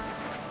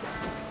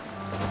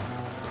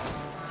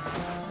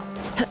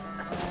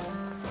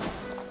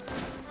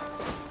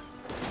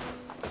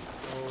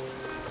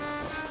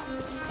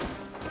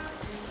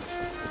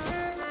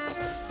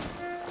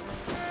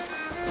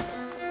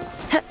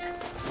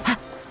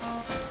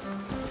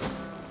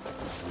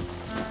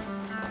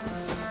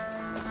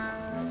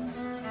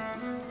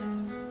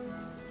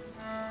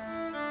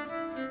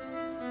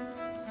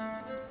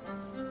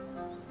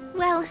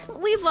 Well,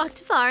 we've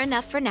walked far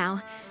enough for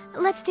now.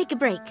 Let's take a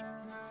break.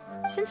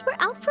 Since we're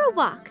out for a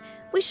walk,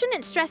 we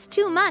shouldn't stress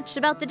too much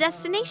about the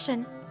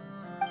destination.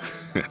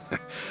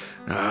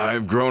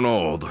 I've grown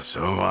old,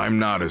 so I'm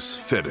not as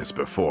fit as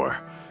before.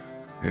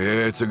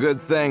 It's a good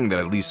thing that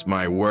at least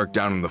my work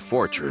down in the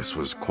fortress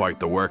was quite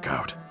the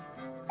workout.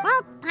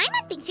 Well,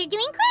 Paimon thinks you're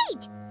doing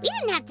great. We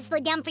didn't have to slow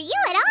down for you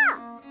at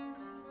all.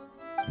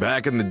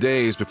 Back in the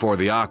days before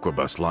the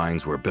aquabus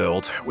lines were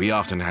built, we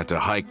often had to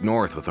hike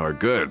north with our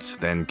goods,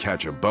 then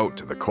catch a boat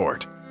to the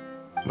court.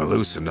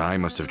 Malus and I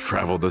must have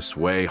traveled this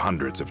way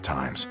hundreds of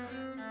times.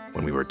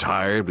 When we were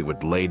tired, we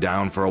would lay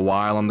down for a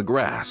while on the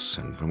grass,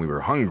 and when we were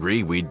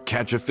hungry, we'd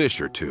catch a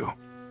fish or two.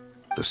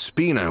 The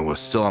spina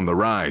was still on the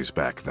rise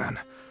back then.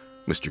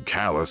 Mr.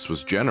 Callis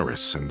was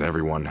generous, and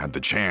everyone had the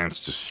chance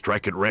to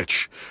strike it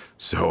rich.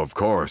 So, of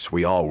course,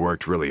 we all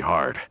worked really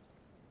hard.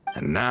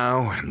 And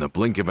now, in the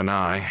blink of an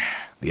eye,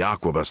 the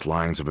aquabus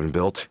lines have been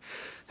built,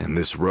 and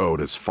this road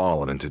has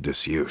fallen into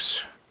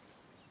disuse.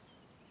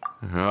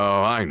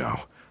 Oh, I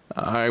know.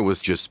 I was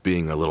just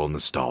being a little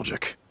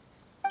nostalgic.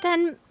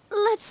 Then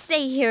let's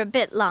stay here a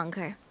bit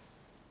longer.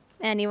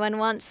 Anyone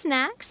want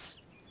snacks?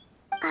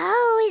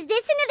 Oh, is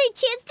this another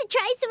chance to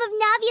try some of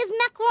Navia's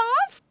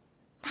macarons?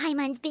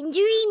 Paimon's been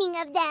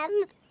dreaming of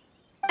them.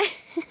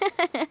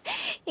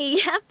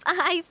 Yep,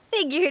 I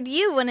figured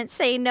you wouldn't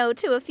say no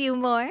to a few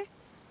more.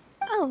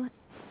 Oh,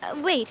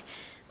 wait.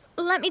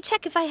 Let me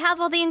check if I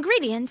have all the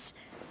ingredients.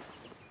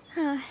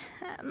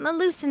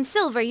 Malus and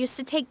Silver used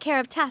to take care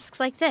of tasks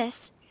like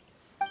this.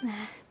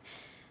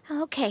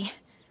 Okay,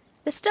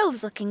 the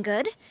stove's looking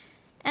good.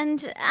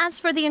 And as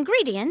for the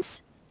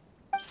ingredients,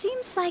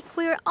 seems like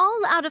we're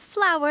all out of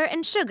flour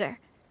and sugar,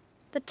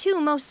 the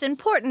two most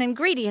important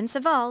ingredients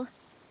of all.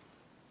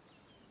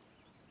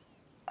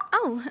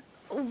 Oh,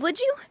 would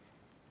you?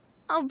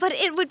 Oh, but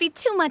it would be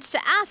too much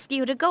to ask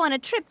you to go on a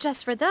trip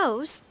just for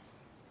those.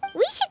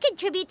 We should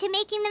contribute to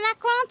making the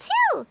macaron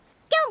too.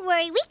 Don't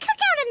worry, we cook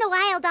out in the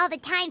wild all the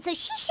time, so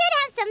she should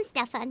have some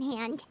stuff on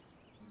hand.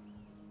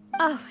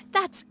 Oh,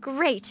 that's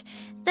great.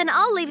 Then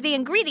I'll leave the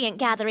ingredient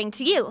gathering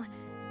to you.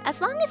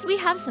 As long as we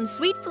have some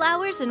sweet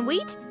flours and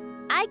wheat,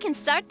 I can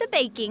start the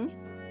baking.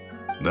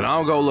 Then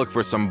I'll go look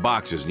for some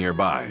boxes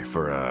nearby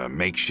for a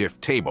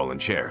makeshift table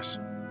and chairs.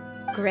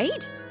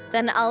 Great.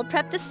 Then I'll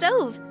prep the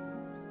stove.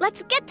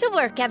 Let's get to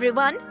work,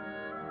 everyone.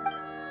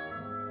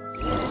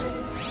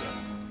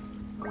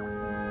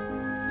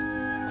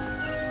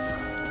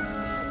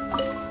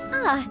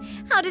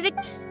 How did it...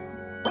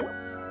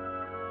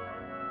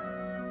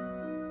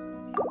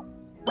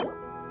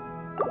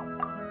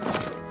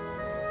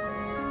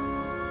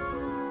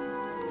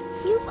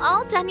 You've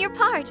all done your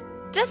part.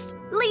 Just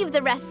leave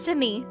the rest to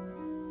me.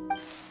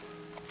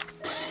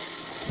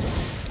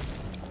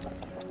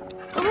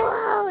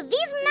 Whoa,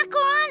 these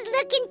macarons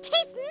look and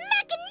taste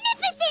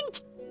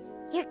magnificent!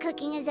 Your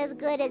cooking is as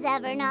good as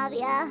ever,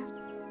 Navia.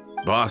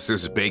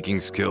 Boss's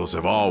baking skills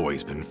have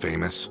always been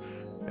famous.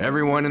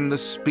 Everyone in the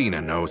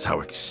Spina knows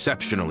how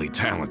exceptionally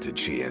talented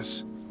she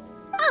is.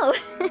 Oh,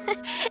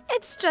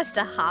 it's just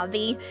a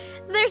hobby.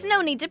 There's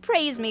no need to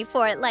praise me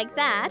for it like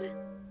that.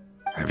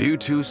 Have you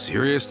two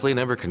seriously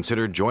never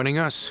considered joining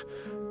us?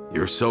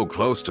 You're so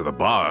close to the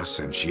boss,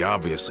 and she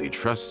obviously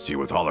trusts you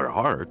with all her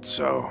heart,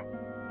 so...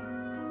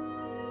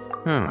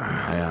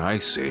 I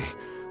see.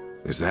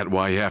 Is that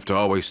why you have to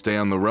always stay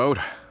on the road?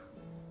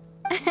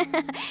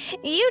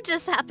 You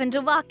just happened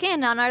to walk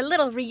in on our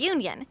little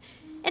reunion.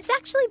 It's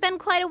actually been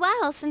quite a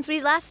while since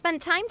we last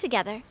spent time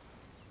together.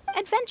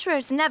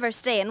 Adventurers never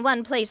stay in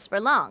one place for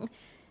long.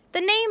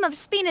 The name of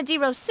Spina di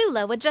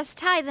Rosula would just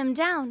tie them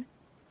down.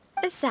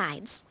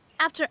 Besides,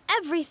 after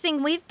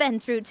everything we've been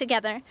through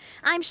together,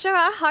 I'm sure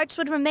our hearts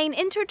would remain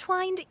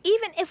intertwined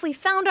even if we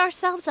found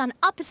ourselves on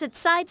opposite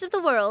sides of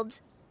the world.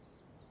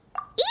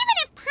 Even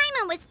if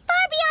Paimon was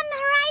far beyond the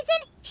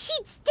horizon,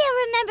 she'd still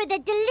remember the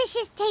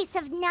delicious taste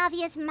of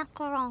Navia's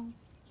macaron.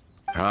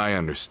 I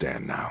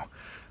understand now.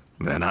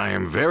 Then I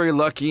am very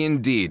lucky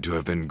indeed to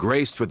have been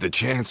graced with the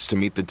chance to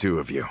meet the two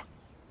of you.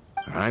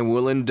 I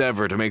will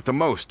endeavor to make the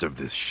most of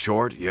this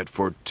short yet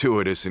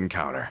fortuitous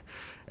encounter,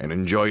 and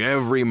enjoy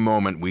every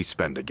moment we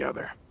spend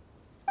together.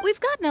 We've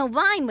got no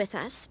wine with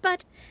us,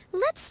 but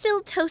let's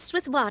still toast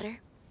with water,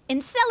 in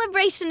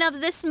celebration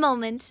of this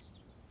moment.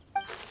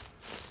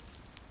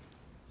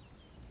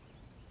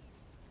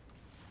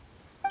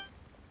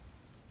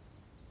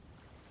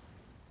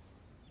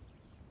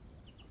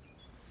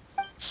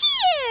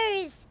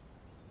 Cheers!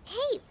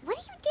 Hey, what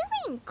are you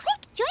doing?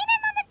 Quick, join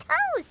in on the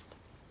toast!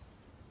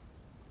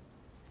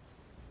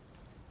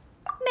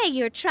 May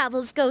your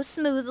travels go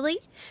smoothly,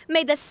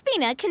 may the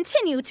Spina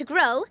continue to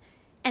grow,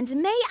 and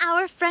may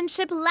our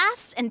friendship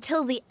last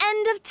until the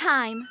end of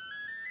time.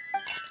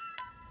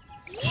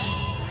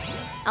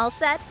 All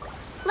set?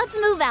 Let's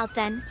move out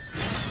then.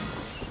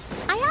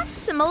 I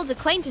asked some old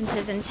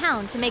acquaintances in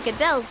town to make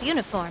Adele's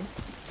uniform,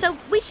 so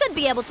we should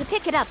be able to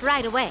pick it up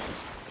right away.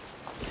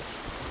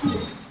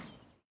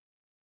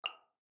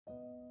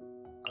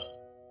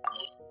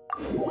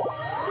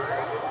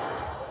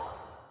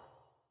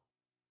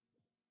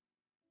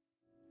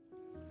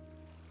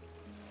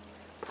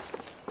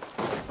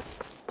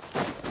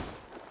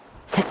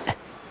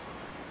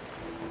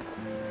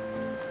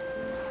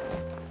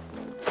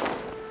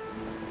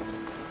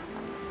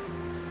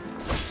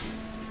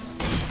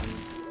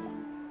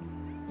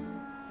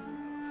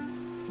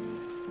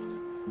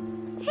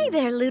 Hey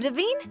there,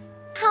 Ludovine.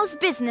 How's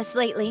business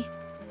lately?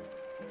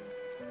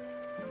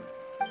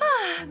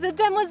 The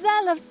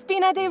Demoiselle of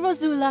Spina di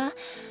Rosula.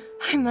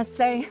 I must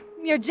say,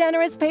 your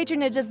generous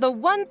patronage is the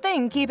one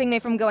thing keeping me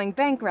from going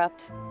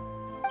bankrupt.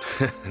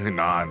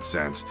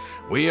 Nonsense.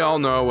 We all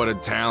know what a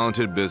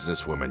talented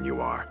businesswoman you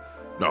are.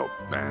 No,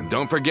 and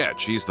don't forget,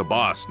 she's the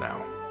boss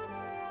now.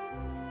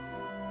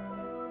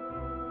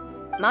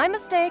 My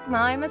mistake,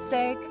 my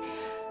mistake.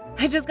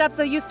 I just got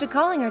so used to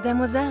calling her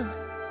Demoiselle.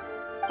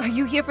 Are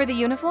you here for the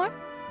uniform?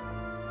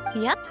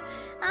 Yep.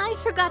 I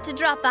forgot to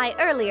drop by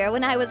earlier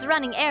when I was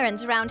running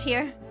errands around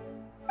here.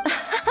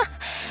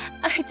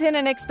 I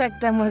didn't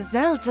expect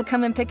Demoiselle to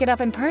come and pick it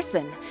up in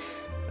person.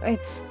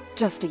 It's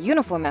just a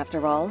uniform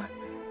after all.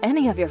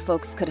 Any of your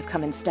folks could have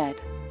come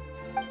instead.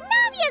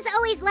 Navia's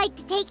always liked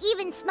to take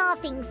even small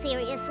things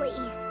seriously.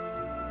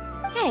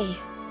 Hey,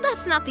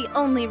 that's not the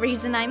only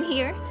reason I'm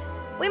here.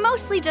 We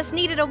mostly just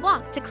needed a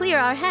walk to clear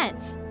our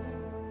heads.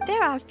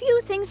 There are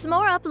few things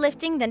more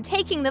uplifting than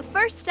taking the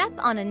first step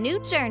on a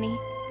new journey.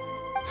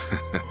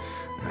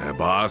 The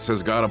boss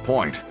has got a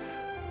point.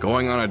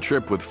 Going on a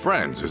trip with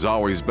friends is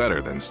always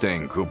better than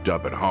staying cooped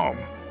up at home.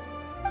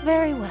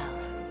 Very well.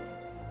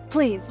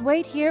 Please,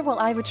 wait here while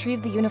I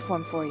retrieve the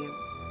uniform for you.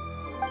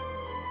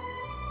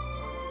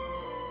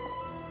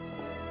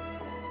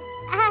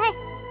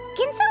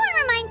 Can someone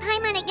remind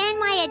Paimon again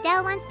why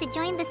Adele wants to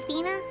join the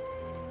Spina?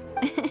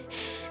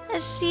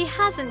 She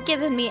hasn't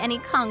given me any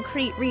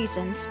concrete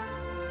reasons.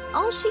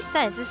 All she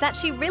says is that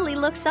she really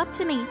looks up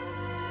to me.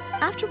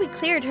 After we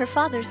cleared her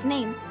father's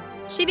name,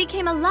 she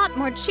became a lot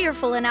more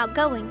cheerful and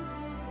outgoing.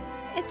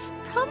 It's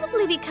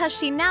probably because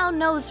she now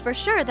knows for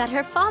sure that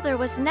her father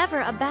was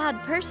never a bad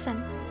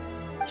person.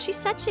 She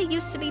said she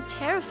used to be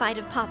terrified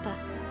of Papa,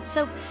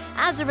 so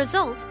as a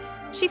result,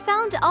 she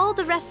found all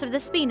the rest of the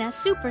Spina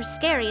super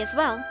scary as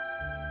well.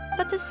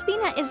 But the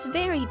Spina is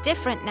very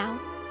different now.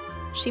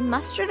 She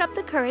mustered up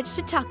the courage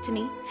to talk to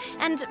me,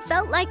 and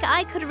felt like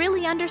I could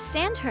really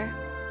understand her.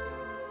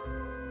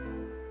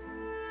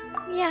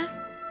 Yeah,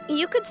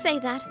 you could say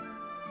that.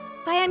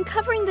 By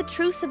uncovering the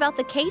truth about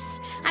the case,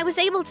 I was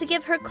able to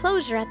give her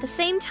closure at the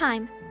same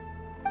time.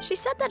 She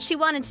said that she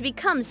wanted to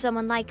become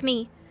someone like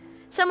me,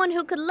 someone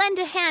who could lend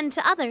a hand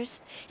to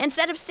others,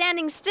 instead of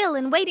standing still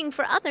and waiting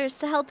for others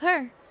to help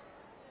her.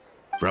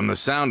 From the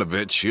sound of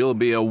it, she'll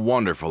be a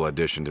wonderful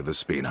addition to the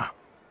Spina.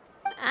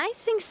 I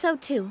think so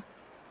too.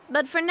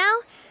 But for now,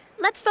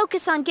 let's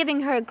focus on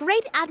giving her a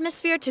great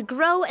atmosphere to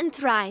grow and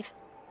thrive.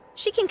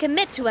 She can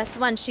commit to us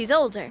once she's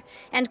older,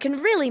 and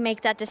can really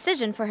make that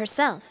decision for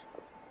herself.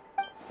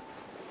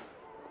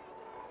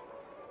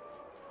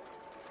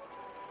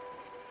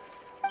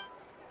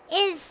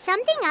 Is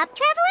something up,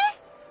 Traveler?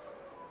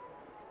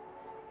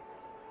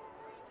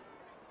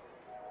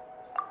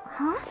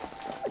 Huh?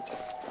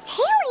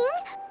 Tailing?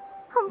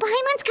 Oh,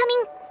 Paimon's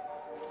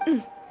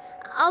coming.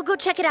 I'll go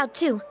check it out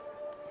too.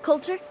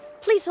 Coulter,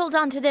 please hold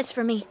on to this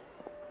for me.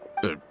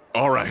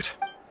 All right.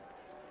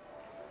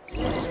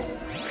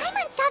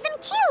 Paimon saw them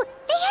too!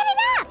 They headed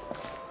up!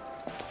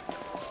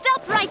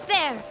 Stop right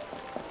there!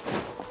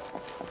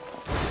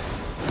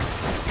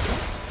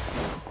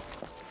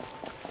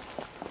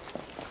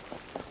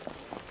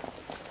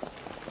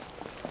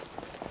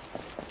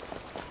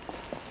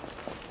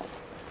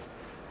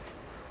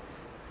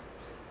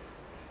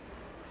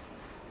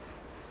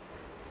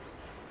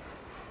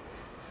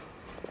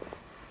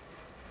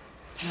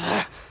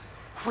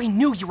 We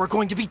knew you were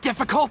going to be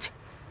difficult!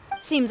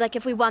 Seems like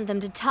if we want them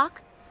to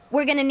talk,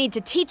 we're gonna need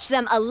to teach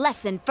them a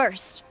lesson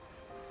first.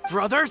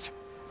 Brothers,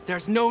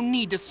 there's no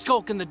need to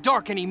skulk in the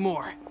dark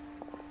anymore.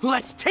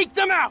 Let's take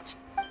them out!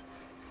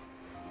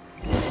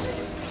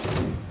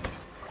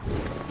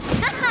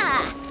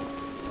 Haha!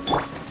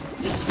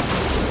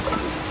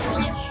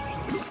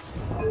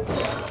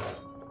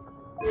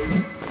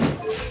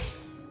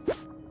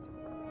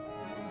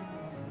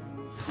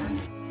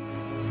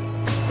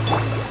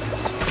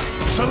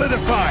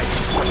 Solidified!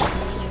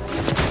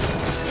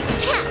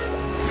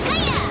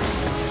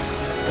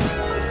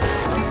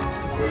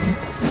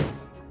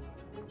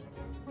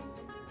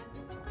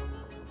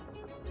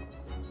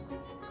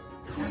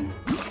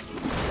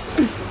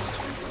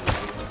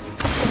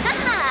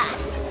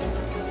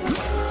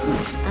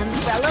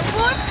 Umbrella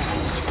warp?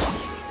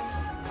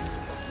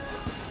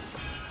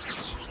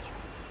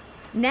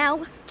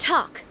 Now,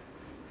 talk.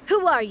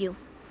 Who are you?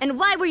 And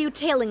why were you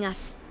tailing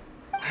us?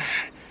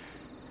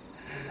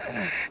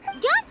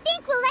 Don't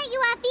think we'll let you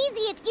off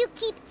easy if you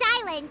keep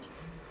silent.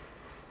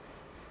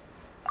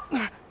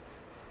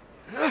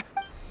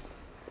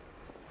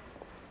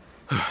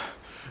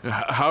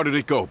 How did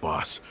it go,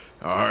 boss?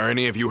 Are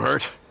any of you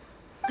hurt?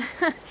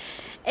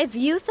 If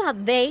you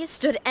thought they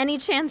stood any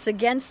chance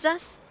against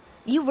us,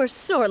 you were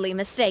sorely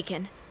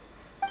mistaken.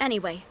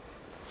 Anyway,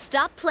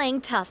 stop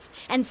playing tough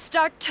and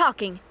start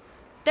talking.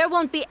 There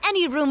won't be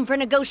any room for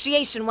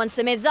negotiation once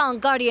the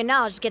Maison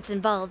Gardiennage gets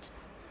involved.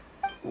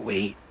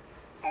 We're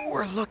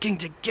looking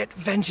to get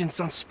vengeance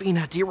on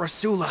Spina di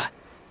Rosula.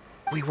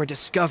 We were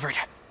discovered,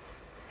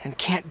 and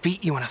can't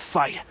beat you in a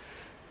fight.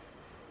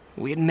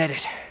 We admit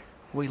it.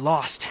 We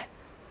lost.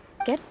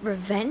 Get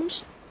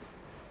revenge?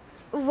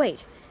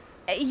 Wait,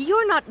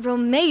 you're not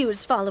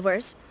Romeu's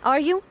followers, are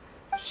you?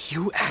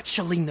 You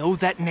actually know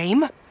that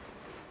name?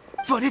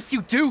 But if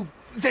you do,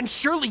 then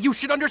surely you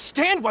should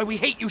understand why we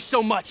hate you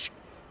so much!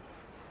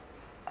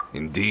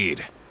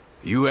 Indeed.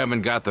 You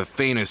haven't got the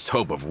faintest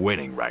hope of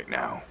winning right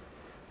now.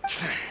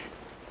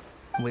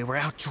 We were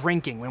out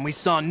drinking when we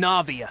saw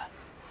Navia.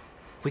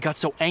 We got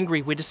so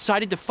angry we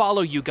decided to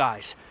follow you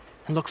guys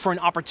and look for an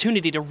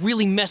opportunity to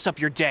really mess up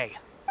your day.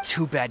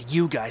 Too bad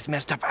you guys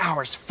messed up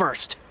ours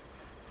first.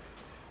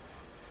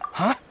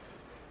 Huh?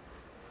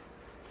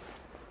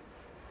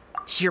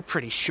 You're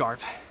pretty sharp,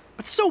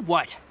 but so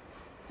what?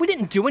 We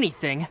didn't do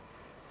anything.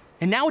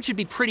 And now it should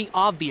be pretty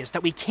obvious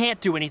that we can't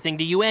do anything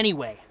to you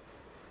anyway.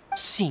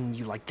 Seeing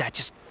you like that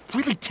just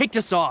really ticked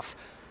us off.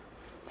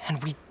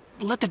 And we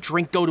let the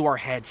drink go to our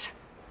heads.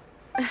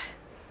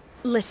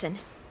 Listen,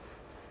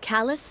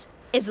 Callus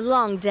is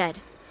long dead.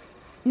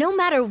 No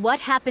matter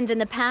what happened in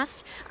the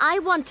past, I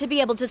want to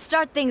be able to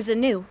start things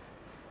anew.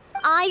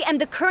 I am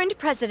the current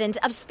president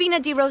of Spina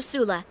di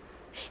Rosula.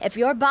 If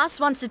your boss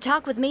wants to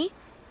talk with me,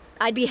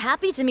 I'd be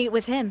happy to meet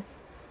with him.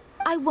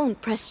 I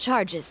won't press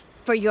charges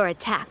for your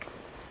attack.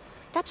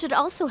 That should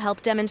also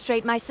help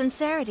demonstrate my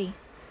sincerity.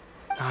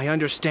 I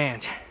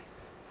understand.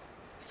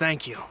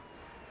 Thank you.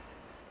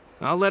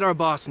 I'll let our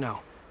boss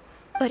know.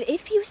 But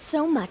if you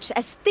so much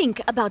as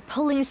think about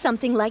pulling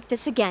something like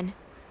this again,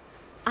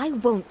 I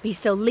won't be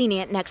so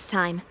lenient next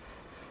time.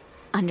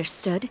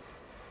 Understood?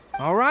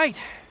 All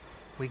right.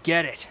 We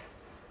get it.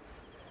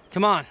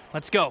 Come on,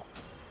 let's go.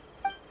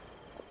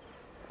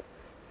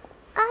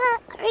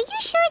 Are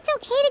you sure it's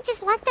okay to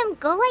just let them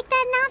go like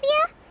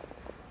that,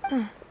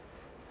 Navia?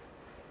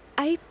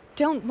 I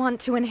don't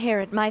want to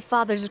inherit my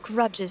father's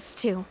grudges,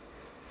 too.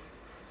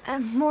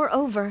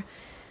 Moreover,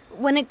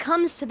 when it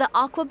comes to the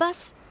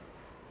Aquabus,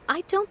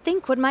 I don't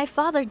think what my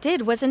father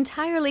did was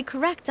entirely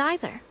correct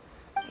either.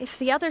 If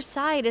the other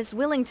side is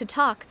willing to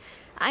talk,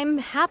 I'm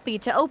happy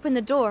to open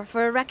the door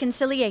for a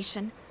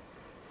reconciliation.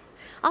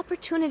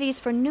 Opportunities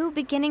for new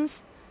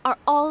beginnings are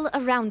all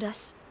around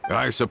us.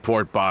 I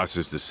support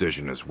Boss's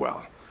decision as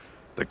well.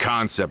 The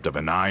concept of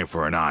an eye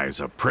for an eye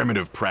is a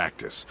primitive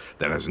practice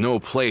that has no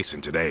place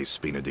in today's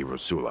Spina di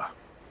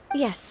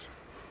Yes.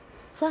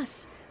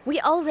 Plus,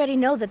 we already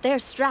know that they're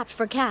strapped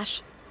for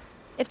cash.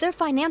 If their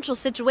financial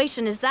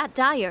situation is that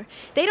dire,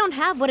 they don't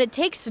have what it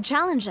takes to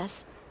challenge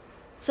us.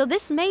 So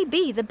this may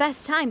be the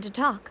best time to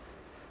talk.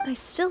 I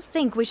still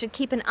think we should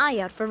keep an eye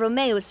out for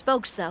Romeo's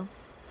folks, though.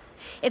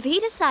 If he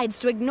decides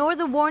to ignore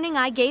the warning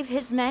I gave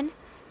his men,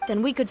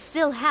 then we could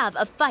still have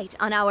a fight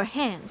on our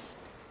hands.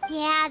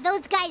 Yeah,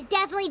 those guys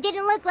definitely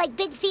didn't look like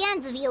big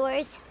fans of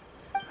yours.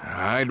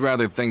 I'd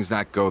rather things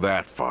not go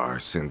that far,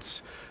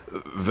 since,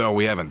 though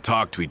we haven't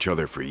talked to each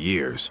other for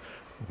years,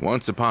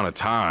 once upon a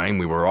time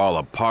we were all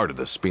a part of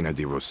the Spina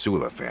di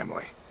Rosula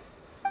family.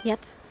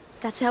 Yep,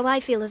 that's how I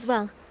feel as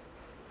well.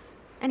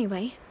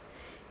 Anyway,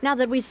 now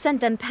that we've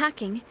sent them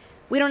packing,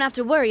 we don't have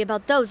to worry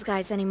about those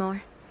guys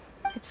anymore.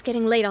 It's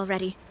getting late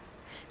already.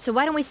 So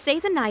why don't we stay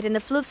the night in the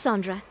Fleuve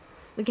Cendre?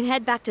 We can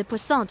head back to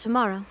Poisson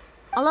tomorrow.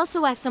 I'll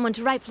also ask someone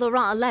to write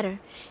Florent a letter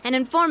and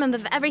inform him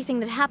of everything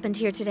that happened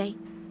here today,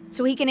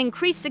 so he can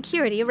increase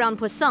security around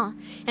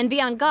Poisson and be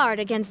on guard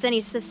against any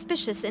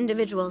suspicious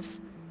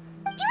individuals.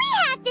 Do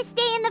we have to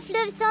stay in the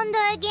Fleuve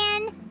Cendre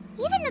again?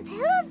 Even the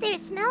pillows there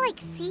smell like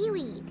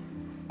seaweed.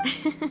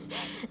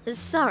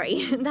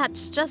 Sorry,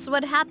 that's just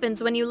what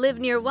happens when you live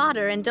near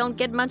water and don't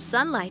get much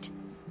sunlight.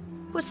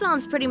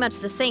 Poisson's pretty much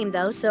the same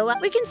though, so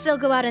we can still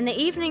go out in the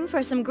evening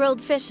for some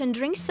grilled fish and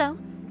drinks, so.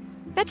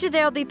 Bet you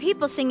there'll be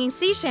people singing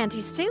sea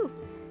shanties too.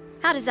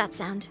 How does that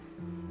sound?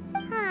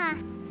 Huh.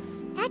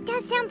 That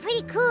does sound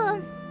pretty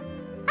cool.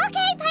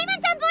 Okay,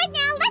 Paimon's on board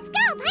now. Let's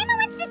go. Paimon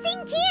wants to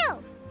sing too.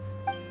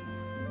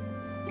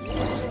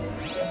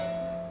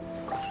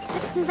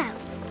 Let's move out.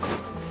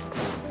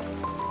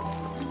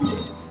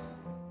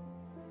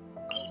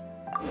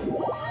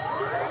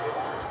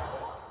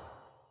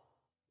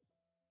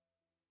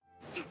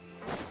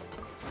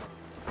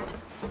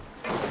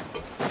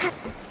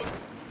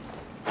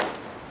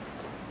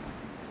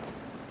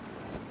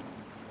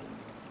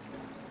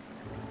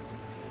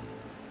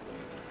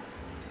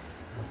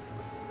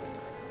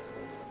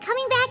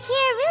 Coming back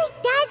here really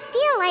does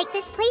feel like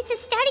this place is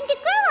starting to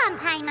grow on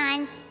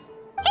Paimon.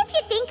 If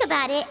you think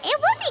about it, it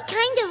would be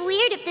kind of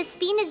weird if the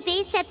Spina's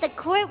base at the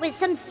court was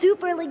some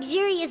super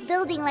luxurious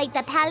building like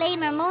the Palais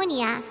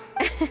Marmonia.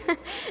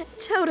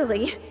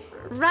 Totally.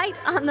 Right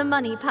on the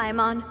money,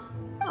 Paimon.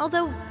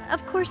 Although,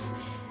 of course,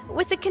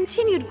 with the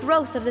continued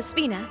growth of the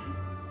Spina,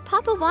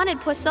 Papa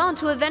wanted Poisson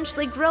to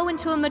eventually grow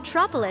into a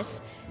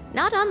metropolis,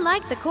 not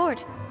unlike the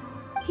court.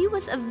 He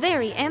was a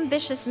very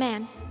ambitious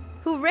man,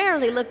 who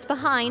rarely looked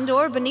behind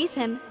or beneath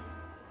him.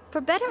 For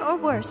better or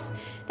worse,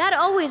 that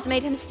always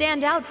made him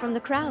stand out from the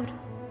crowd.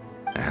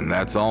 And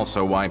that's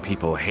also why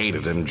people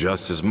hated him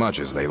just as much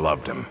as they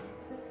loved him.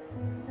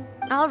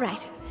 All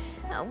right.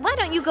 Why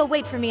don't you go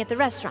wait for me at the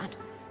restaurant?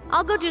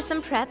 I'll go do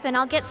some prep and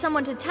I'll get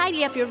someone to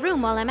tidy up your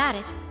room while I'm at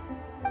it.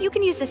 You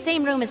can use the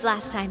same room as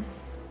last time.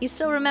 You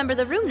still remember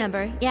the room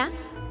number, yeah?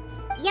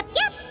 Yep.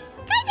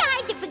 Kinda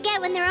hard to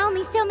forget when there are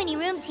only so many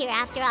rooms here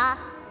after all.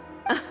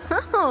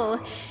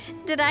 Oh,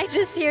 did I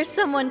just hear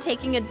someone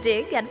taking a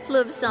dig at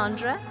Fleuve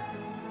Cendre?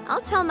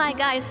 I'll tell my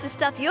guys to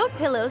stuff your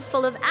pillows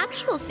full of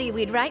actual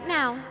seaweed right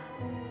now.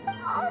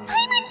 Oh,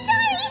 Paimon,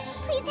 sorry!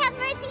 Please have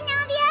mercy,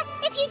 Navia!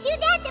 If you do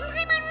that, then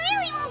Paimon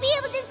really won't be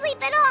able to sleep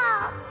at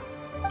all!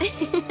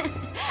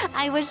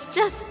 I was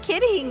just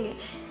kidding.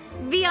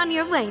 Be on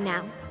your way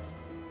now.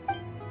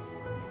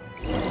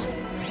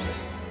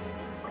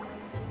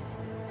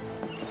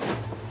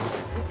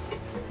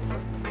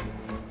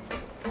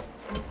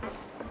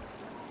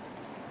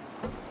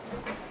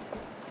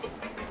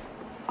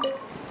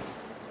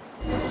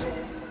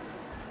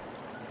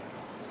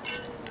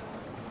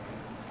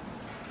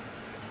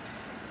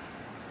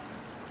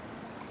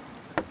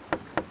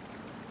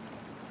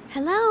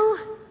 Hello?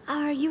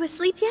 Are you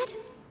asleep yet?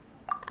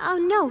 Oh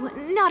no,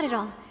 not at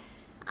all.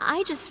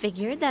 I just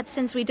figured that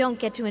since we don't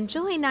get to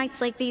enjoy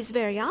nights like these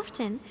very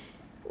often,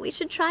 we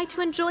should try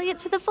to enjoy it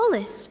to the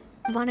fullest.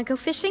 Wanna go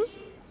fishing?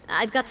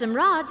 I've got some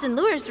rods and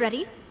lures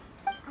ready.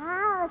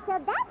 Oh,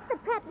 so that's the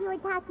prep you were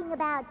talking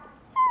about.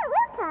 Sure,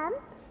 we'll come.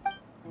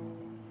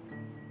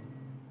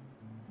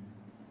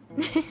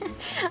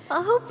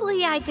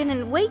 Hopefully I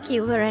didn't wake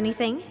you or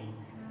anything.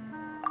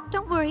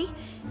 Don't worry,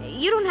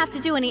 you don't have to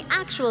do any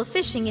actual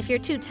fishing if you're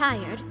too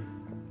tired.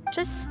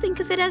 Just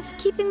think of it as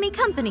keeping me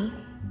company.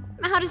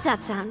 How does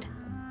that sound?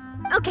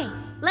 Okay,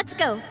 let's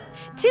go.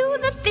 To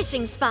the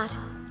fishing spot.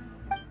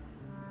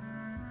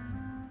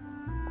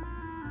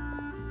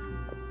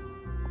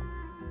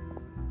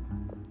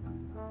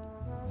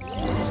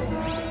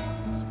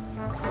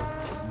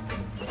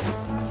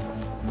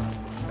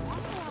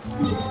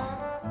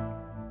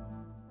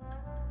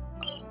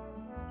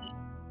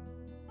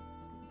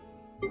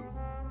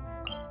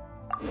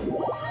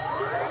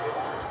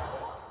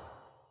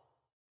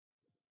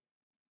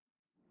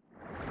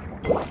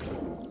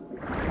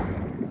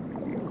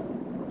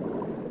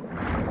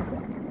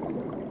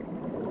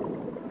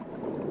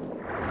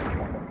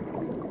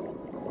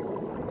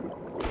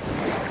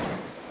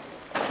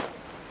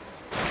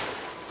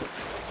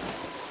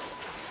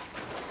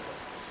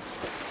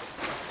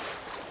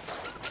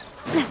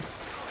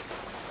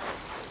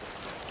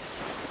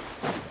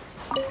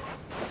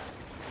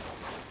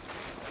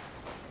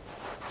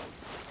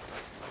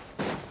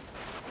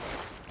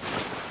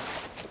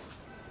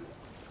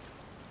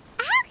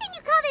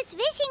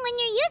 use fishing when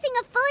you're using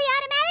a fully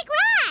automatic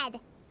rod?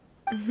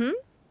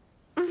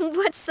 Mm-hmm.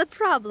 What's the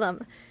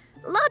problem?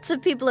 Lots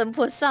of people in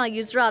Poisson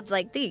use rods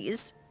like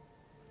these.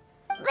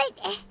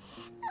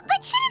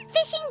 But shouldn't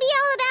fishing be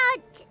all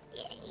about,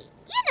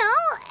 you know,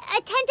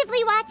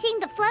 attentively watching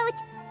the float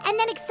and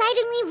then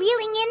excitedly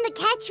reeling in the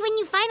catch when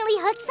you finally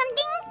hook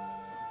something?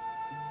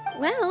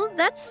 Well,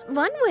 that's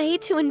one way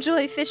to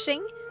enjoy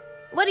fishing.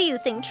 What do you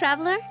think,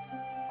 Traveler?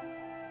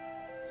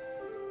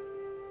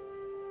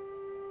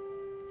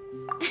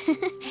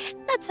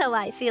 That's how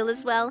I feel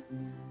as well.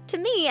 To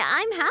me,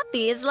 I'm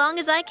happy as long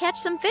as I catch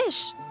some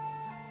fish.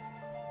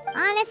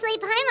 Honestly,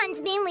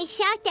 Paimon's mainly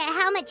shocked at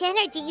how much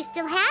energy you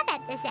still have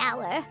at this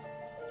hour.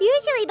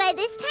 Usually by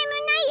this time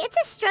of night, it's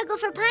a struggle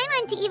for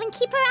Paimon to even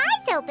keep her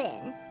eyes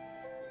open.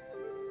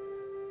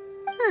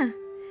 Huh.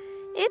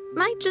 It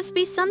might just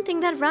be something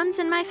that runs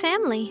in my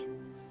family.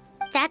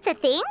 That's a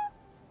thing?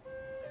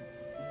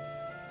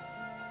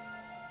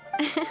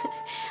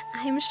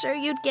 I'm sure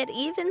you'd get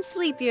even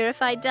sleepier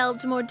if I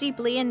delved more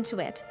deeply into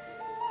it.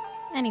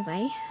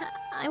 Anyway,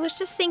 I was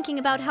just thinking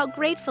about how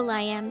grateful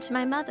I am to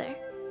my mother,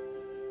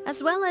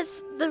 as well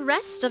as the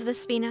rest of the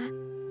Spina.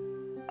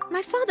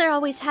 My father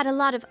always had a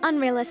lot of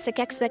unrealistic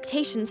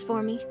expectations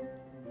for me.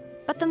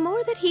 But the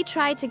more that he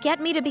tried to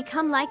get me to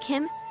become like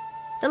him,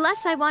 the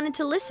less I wanted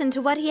to listen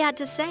to what he had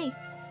to say.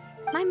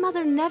 My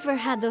mother never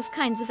had those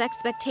kinds of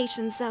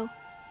expectations, though.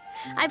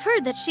 I've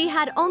heard that she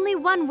had only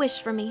one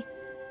wish for me,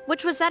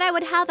 which was that I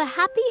would have a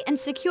happy and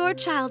secure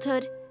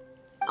childhood.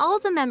 All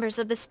the members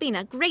of the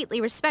Spina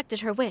greatly respected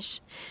her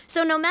wish,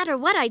 so no matter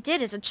what I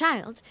did as a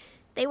child,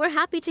 they were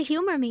happy to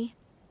humor me.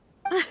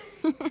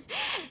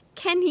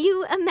 Can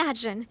you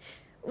imagine?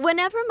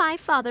 Whenever my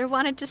father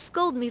wanted to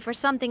scold me for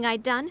something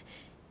I'd done,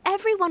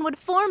 everyone would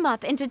form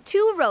up into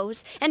 2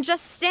 rows and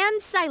just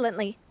stand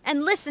silently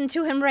and listen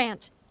to him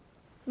rant.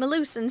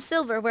 Malouse and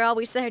Silver were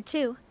always there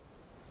too.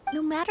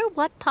 No matter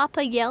what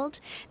Papa yelled,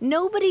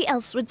 nobody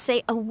else would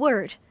say a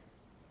word.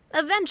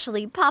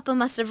 Eventually, Papa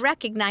must have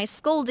recognized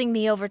scolding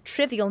me over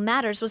trivial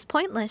matters was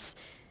pointless,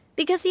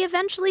 because he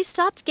eventually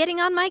stopped getting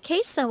on my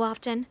case so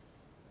often.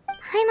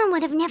 Paimon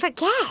would have never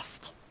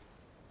guessed.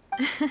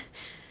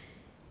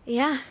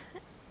 Yeah.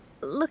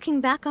 Looking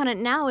back on it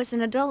now as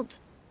an adult,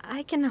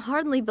 I can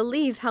hardly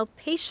believe how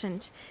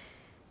patient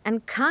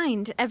and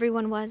kind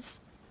everyone was.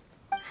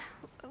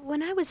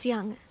 When I was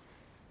young,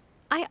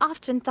 I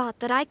often thought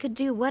that I could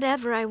do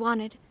whatever I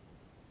wanted,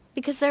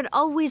 because there'd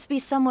always be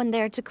someone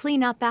there to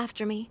clean up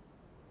after me.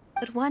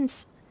 But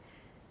once,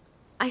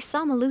 I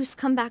saw Malouse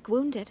come back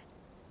wounded.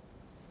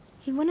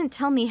 He wouldn't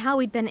tell me how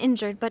he'd been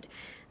injured, but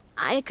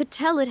I could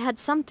tell it had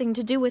something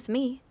to do with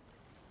me.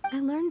 I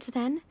learned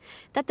then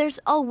that there's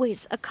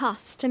always a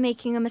cost to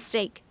making a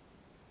mistake.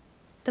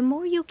 The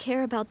more you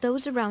care about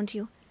those around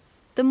you,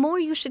 the more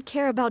you should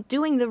care about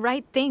doing the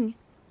right thing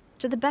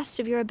to the best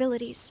of your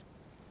abilities.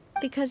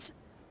 Because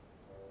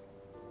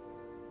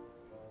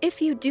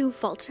if you do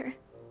falter,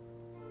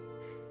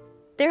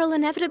 there'll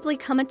inevitably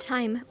come a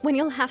time when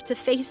you'll have to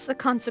face the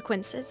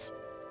consequences.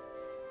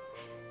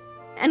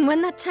 And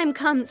when that time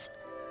comes,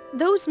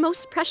 those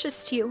most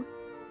precious to you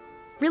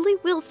really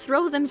will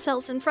throw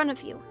themselves in front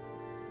of you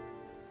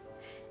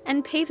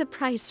and pay the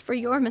price for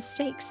your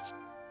mistakes.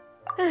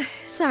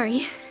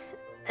 Sorry.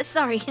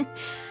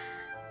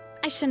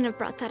 I shouldn't have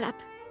brought that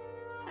up.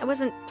 I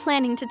wasn't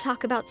planning to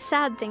talk about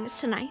sad things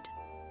tonight.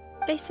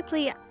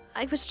 Basically,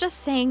 I was just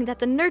saying that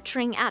the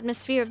nurturing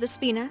atmosphere of the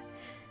Spina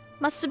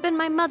must have been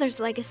my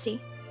mother's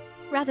legacy,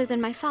 rather than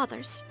my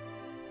father's.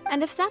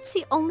 And if that's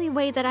the only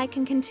way that I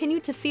can continue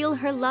to feel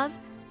her love,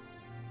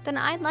 then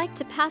I'd like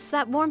to pass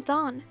that warmth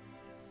on.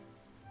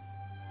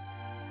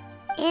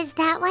 Is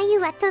that why you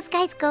let those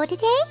guys go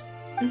today?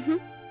 Mm-hmm.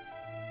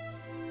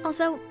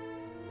 Although,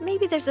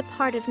 maybe there's a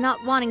part of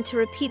not wanting to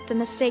repeat the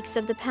mistakes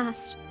of the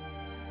past.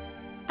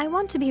 I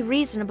want to be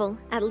reasonable,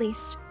 at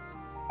least.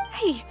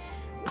 Hey,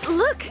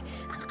 look!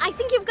 I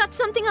think you've got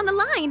something on the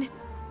line!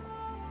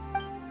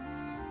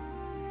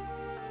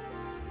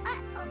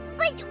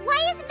 But why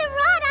isn't the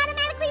rod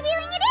automatically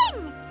reeling it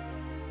in?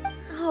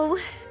 Oh,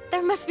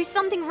 there must be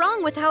something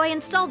wrong with how I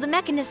installed the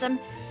mechanism.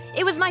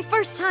 It was my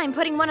first time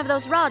putting one of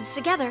those rods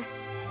together.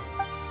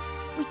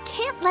 We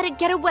can't let it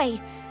get away.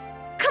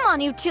 Come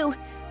on, you two.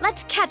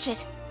 Let's catch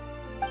it.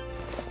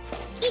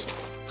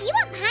 You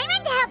want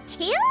Paimon to help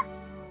too?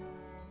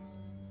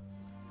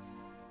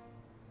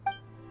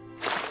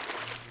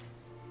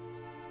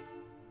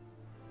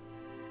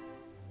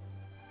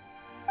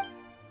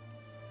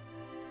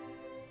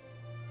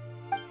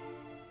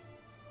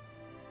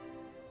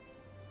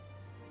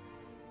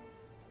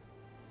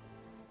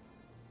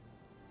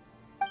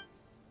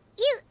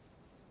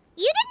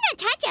 You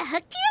didn't attach a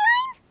hook to your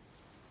line?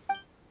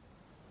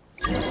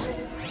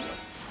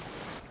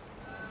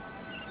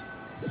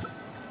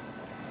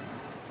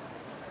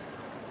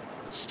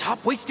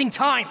 Stop wasting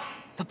time!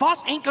 The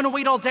boss ain't gonna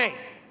wait all day.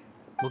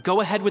 We'll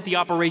go ahead with the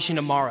operation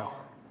tomorrow.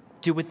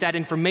 Do with that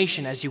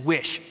information as you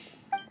wish.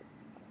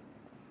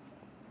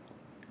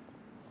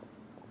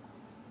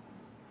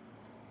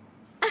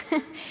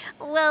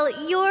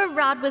 Well, your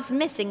rod was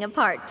missing a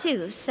part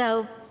too,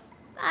 so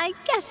I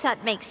guess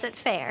that makes it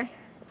fair.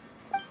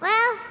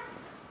 Well,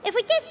 if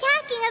we're just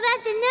talking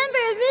about the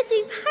number of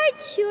missing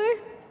parts, sure.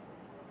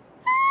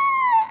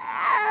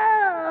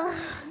 Oh,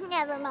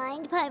 never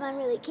mind. Paimon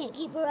really can't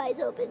keep her eyes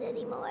open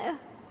anymore.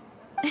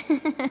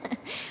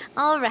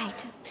 All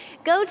right,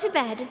 go to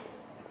bed.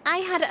 I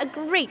had a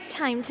great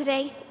time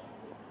today.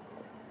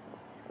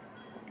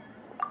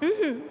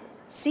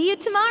 See you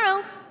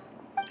tomorrow.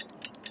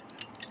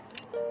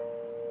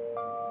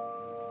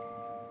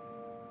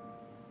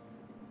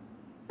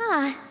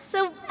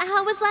 So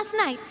how was last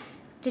night?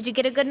 Did you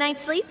get a good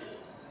night's sleep?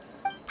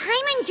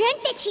 Paimon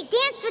dreamt that she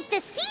danced with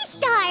the sea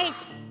stars,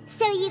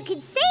 so you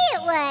could say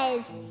it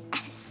was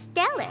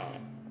stellar.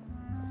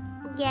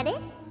 Get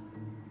it?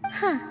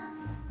 Huh.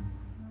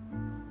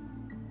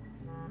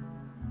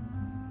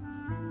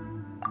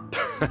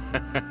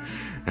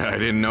 I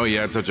didn't know you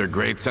had such a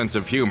great sense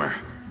of humor.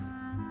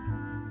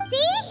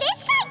 See?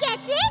 This guy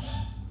gets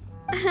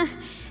it!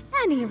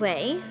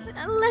 Anyway,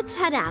 let's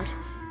head out.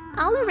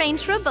 I'll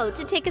arrange for a boat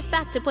to take us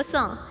back to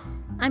Poisson.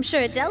 I'm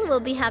sure Adele will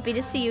be happy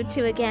to see you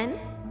two again.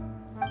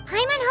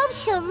 Paimon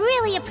hopes she'll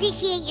really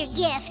appreciate your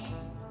gift.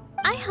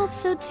 I hope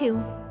so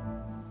too.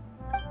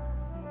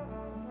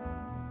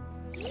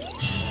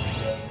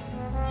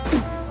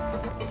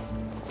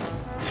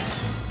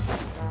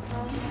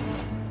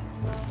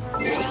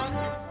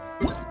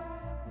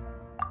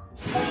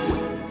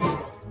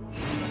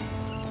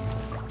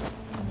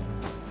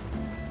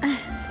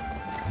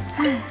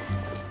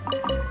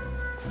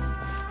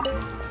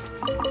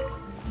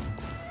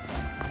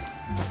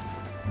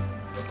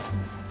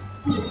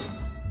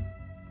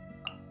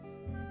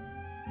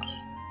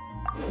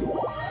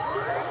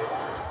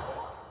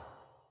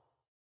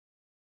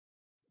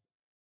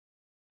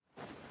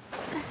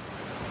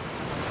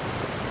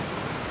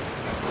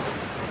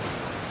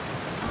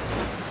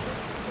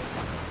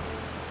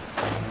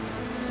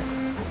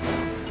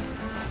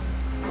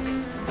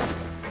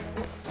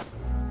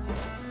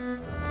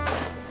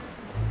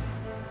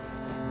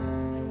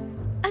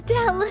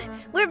 Adele,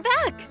 we're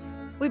back!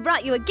 We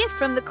brought you a gift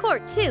from the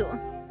court, too.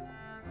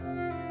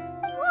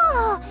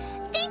 Whoa!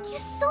 Thank you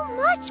so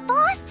much,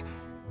 boss!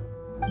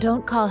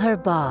 Don't call her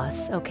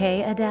boss,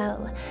 okay,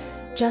 Adele?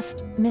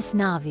 Just Miss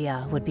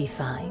Navia would be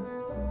fine.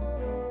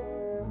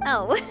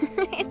 Oh,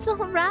 it's all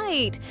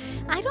right.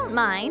 I don't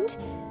mind.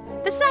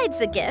 Besides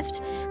the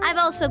gift, I've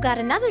also got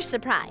another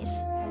surprise.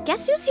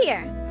 Guess who's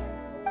here?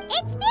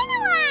 It's been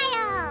a while!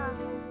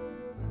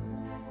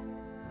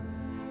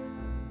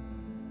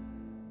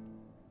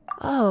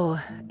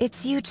 Oh,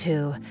 it's you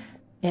two.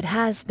 It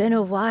has been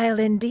a while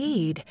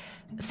indeed.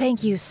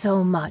 Thank you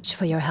so much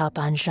for your help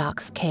on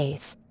Jacques'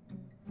 case.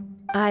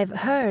 I've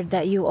heard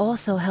that you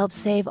also helped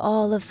save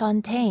all of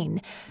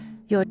Fontaine.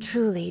 You're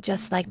truly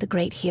just like the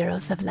great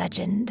heroes of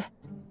legend.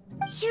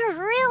 You're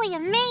really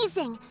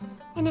amazing!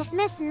 And if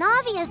Miss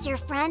Navia's your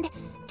friend,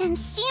 then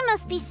she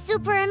must be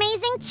super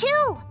amazing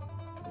too!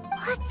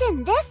 What's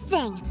in this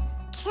thing?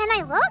 Can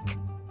I look?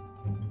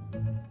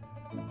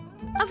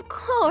 Of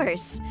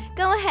course.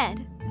 Go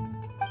ahead.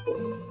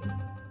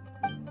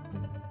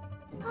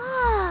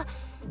 Oh,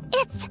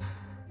 it's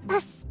a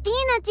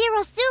Spina di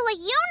Rosula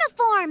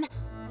uniform!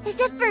 Is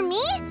it for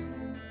me?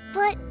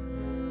 But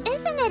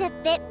isn't it a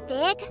bit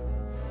big?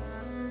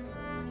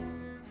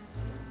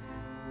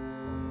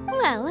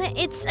 Well,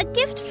 it's a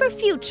gift for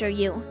future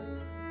you.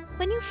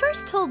 When you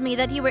first told me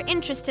that you were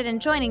interested in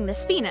joining the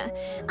Spina,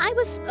 I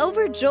was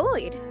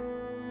overjoyed.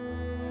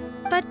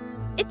 But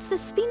it's the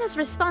Spina's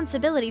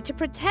responsibility to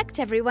protect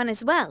everyone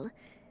as well.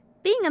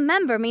 Being a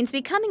member means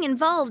becoming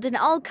involved in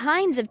all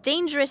kinds of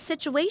dangerous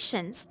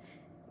situations.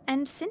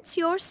 And since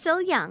you're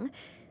still young,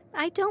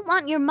 I don't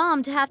want your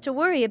mom to have to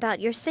worry about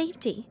your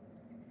safety.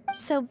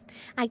 So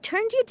I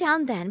turned you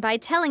down then by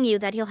telling you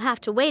that you'll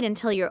have to wait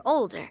until you're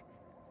older.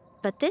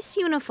 But this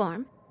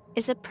uniform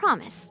is a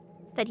promise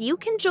that you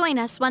can join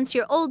us once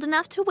you're old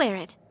enough to wear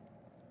it.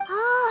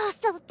 Oh,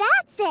 so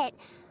that's it!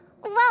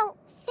 Well,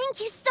 thank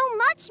you so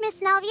much, Miss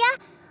Navia.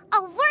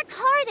 I'll work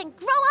hard and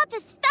grow up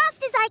as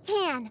fast as I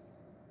can.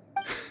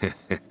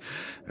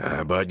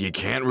 But you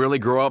can't really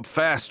grow up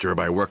faster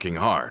by working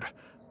hard.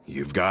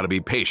 You've got to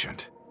be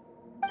patient.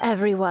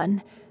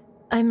 Everyone,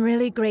 I'm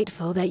really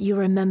grateful that you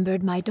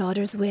remembered my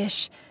daughter's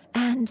wish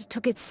and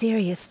took it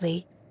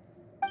seriously.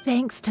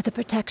 Thanks to the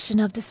protection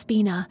of the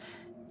Spina,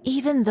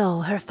 even though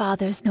her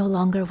father's no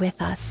longer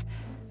with us,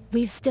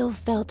 we've still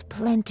felt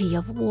plenty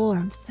of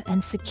warmth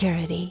and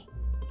security.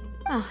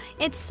 Oh,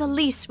 it's the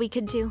least we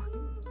could do.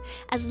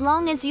 As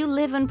long as you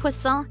live in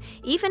Poisson,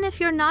 even if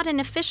you're not an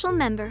official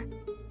member,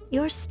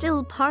 you're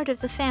still part of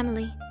the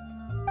family.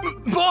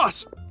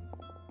 Boss!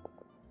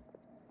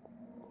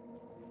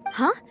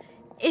 Huh?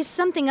 Is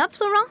something up,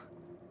 Florent?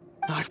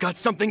 I've got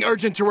something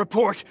urgent to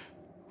report.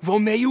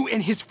 Romeu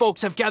and his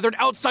folks have gathered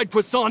outside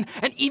Poisson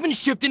and even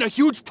shipped in a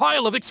huge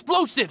pile of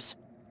explosives!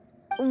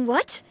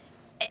 What?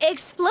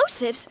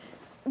 Explosives?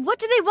 What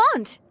do they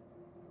want?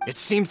 It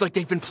seems like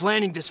they've been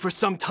planning this for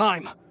some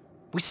time.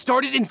 We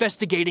started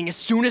investigating as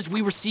soon as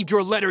we received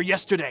your letter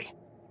yesterday.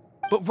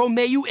 But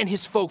Romeu and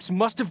his folks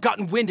must have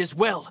gotten wind as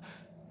well,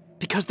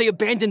 because they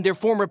abandoned their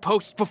former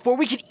posts before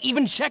we could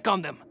even check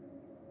on them.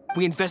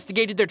 We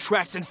investigated their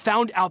tracks and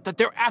found out that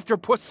they're after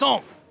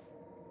Poisson.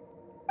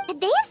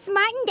 They have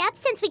smartened up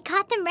since we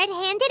caught them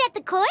red-handed at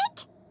the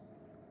court?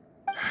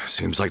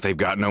 Seems like they've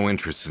got no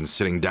interest in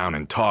sitting down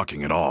and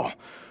talking at all.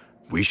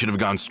 We should have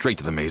gone straight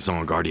to the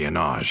Maison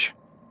Gardiennage.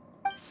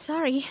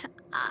 Sorry,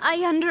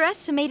 I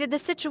underestimated the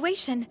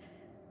situation.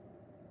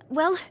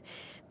 Well,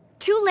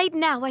 too late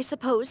now, I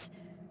suppose.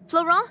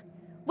 Florent,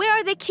 where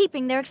are they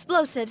keeping their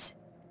explosives?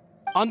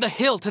 On the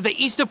hill to the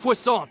east of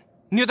Poisson,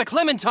 near the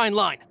Clementine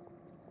line.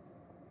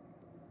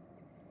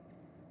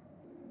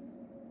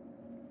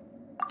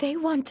 They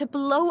want to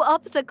blow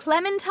up the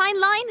Clementine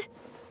line?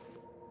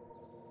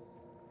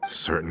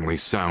 Certainly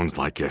sounds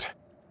like it.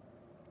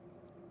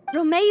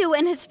 Romeu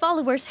and his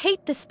followers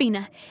hate the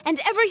Spina, and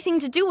everything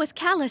to do with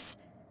Callus.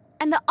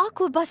 And the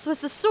Aquabus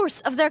was the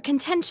source of their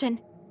contention.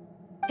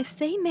 If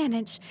they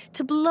manage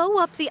to blow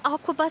up the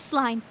Aquabus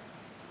line,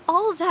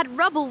 all that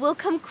rubble will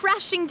come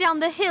crashing down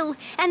the hill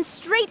and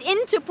straight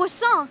into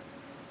Poisson.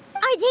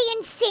 Are they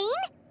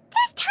insane?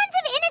 There's tons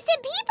of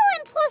innocent people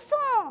in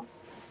Poisson!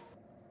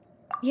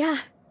 Yeah.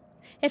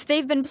 If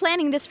they've been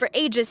planning this for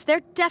ages,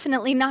 they're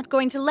definitely not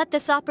going to let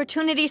this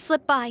opportunity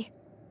slip by.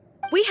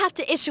 We have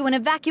to issue an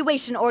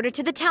evacuation order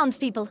to the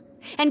townspeople,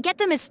 and get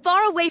them as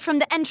far away from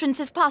the entrance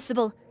as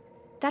possible.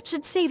 That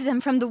should save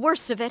them from the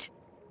worst of it.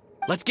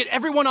 Let's get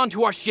everyone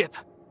onto our ship.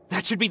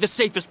 That should be the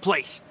safest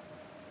place.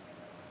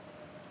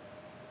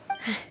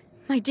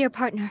 My dear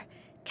partner,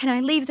 can I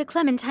leave the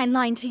Clementine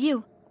line to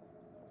you?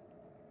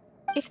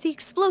 If the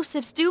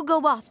explosives do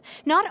go off,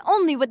 not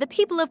only would the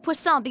people of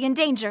Poisson be in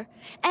danger,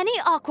 any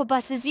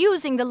aquabuses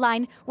using the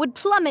line would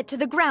plummet to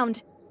the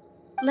ground.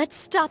 Let's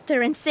stop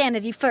their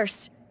insanity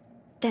first,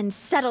 then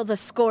settle the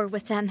score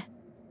with them.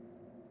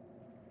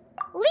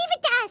 Leave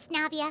it to us,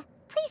 Navia.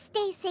 Please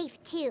stay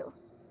safe, too.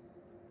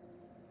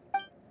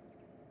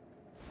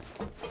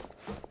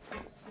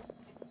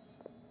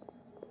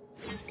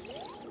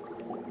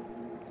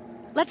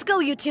 Let's go,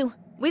 you two.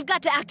 We've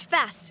got to act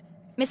fast.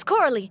 Miss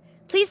Coralie,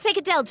 please take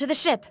Adele to the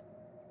ship.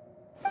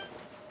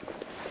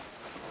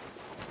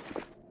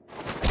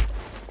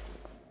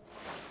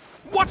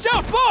 Watch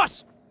out,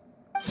 boss!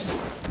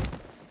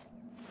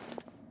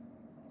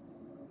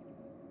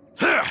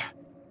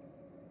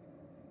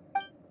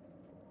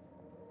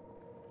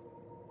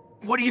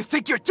 What do you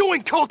think you're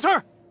doing,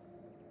 Coulter?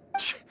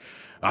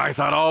 I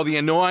thought all the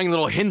annoying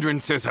little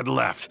hindrances had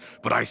left,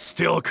 but I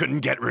still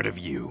couldn't get rid of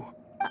you.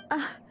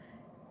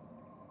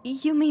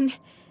 You mean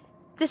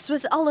this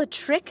was all a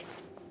trick?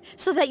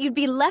 So that you'd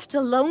be left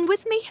alone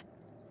with me?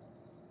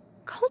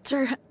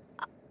 Coulter,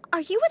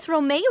 are you with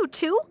Romeu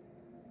too?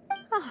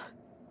 Oh.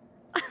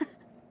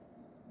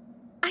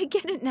 I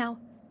get it now.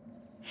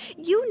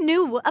 You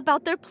knew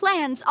about their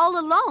plans all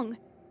along.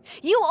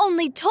 You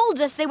only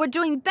told us they were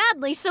doing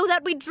badly so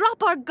that we'd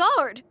drop our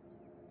guard.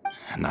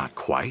 Not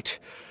quite.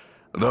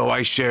 Though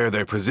I share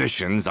their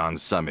positions on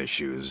some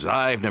issues,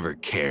 I've never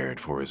cared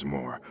for his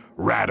more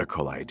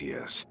radical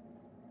ideas.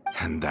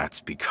 And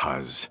that's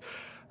because,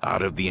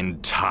 out of the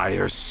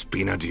entire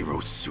Spina di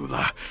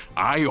Rosula,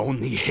 I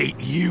only hate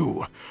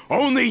you.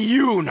 Only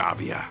you,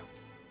 Navia.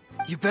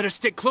 You better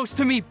stick close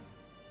to me.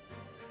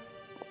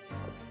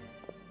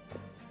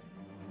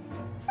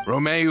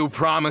 Romeu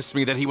promised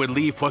me that he would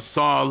leave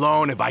Poisson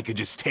alone if I could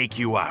just take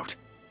you out.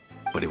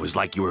 But it was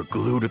like you were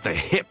glued at the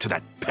hip to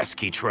that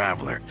pesky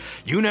traveler.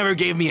 You never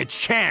gave me a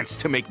chance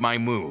to make my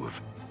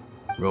move.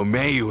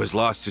 Romeu has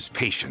lost his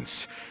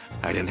patience.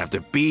 I didn't have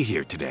to be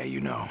here today,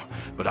 you know.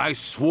 But I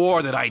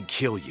swore that I'd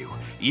kill you,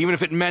 even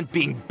if it meant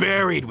being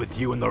buried with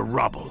you in the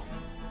rubble.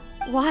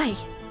 Why?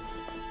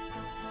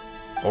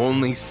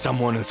 Only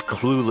someone as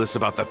clueless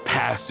about the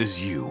past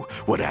as you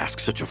would ask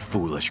such a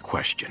foolish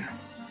question.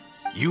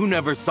 You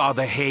never saw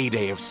the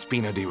heyday of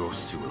Spina di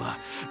Rosula,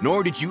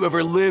 nor did you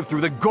ever live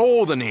through the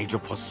golden age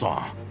of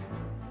Poisson.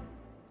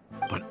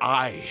 But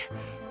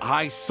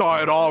I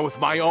saw it all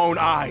with my own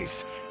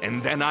eyes,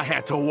 and then I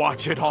had to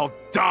watch it all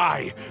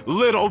die,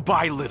 little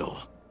by little.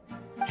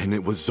 And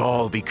it was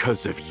all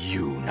because of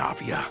you,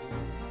 Navia.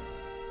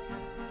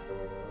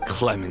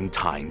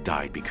 Clementine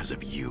died because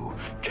of you.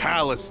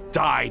 Callus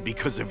died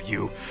because of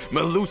you.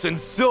 Melus and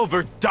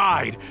Silver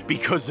died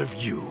because of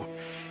you.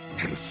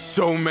 And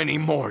so many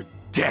more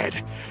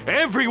dead.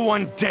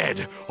 Everyone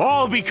dead,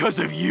 all because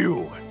of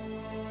you.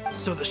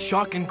 So the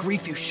shock and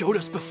grief you showed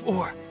us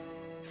before,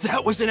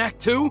 that was in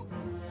Act 2?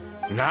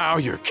 Now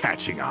you're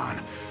catching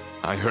on.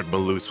 I heard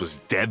Melus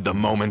was dead the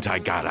moment I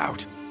got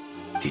out.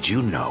 Did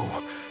you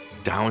know?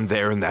 Down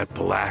there in that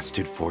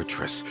blasted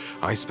fortress,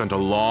 I spent a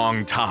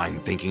long time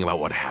thinking about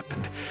what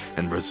happened,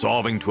 and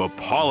resolving to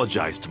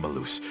apologize to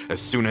Melus as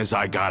soon as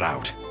I got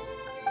out.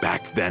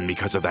 Back then,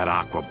 because of that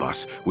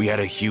aquabus, we had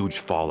a huge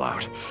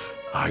fallout.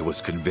 I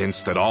was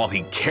convinced that all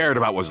he cared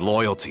about was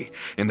loyalty,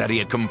 and that he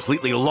had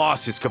completely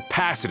lost his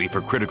capacity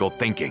for critical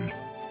thinking.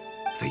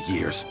 The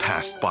years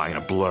passed by in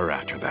a blur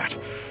after that.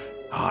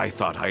 I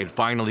thought I had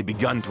finally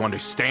begun to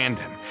understand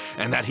him,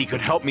 and that he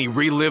could help me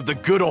relive the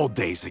good old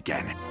days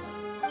again.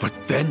 But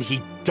then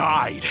he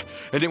died,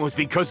 and it was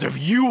because of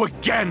you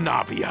again,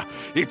 Navia!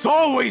 It's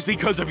always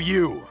because of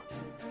you!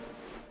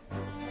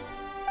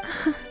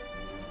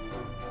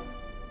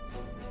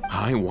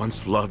 I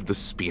once loved the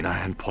Spina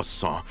and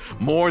Poisson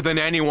more than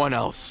anyone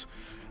else.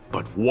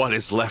 But what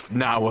is left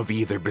now of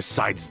either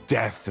besides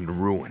death and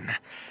ruin?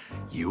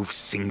 You've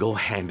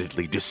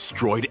single-handedly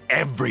destroyed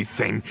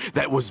everything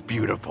that was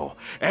beautiful.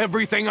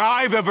 Everything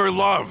I've ever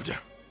loved!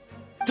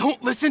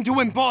 Don't listen to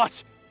him,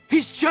 boss!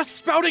 He's just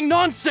spouting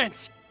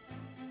nonsense!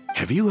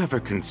 Have you ever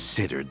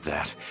considered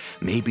that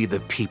maybe the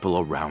people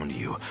around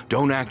you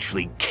don't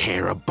actually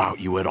care about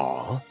you at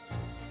all?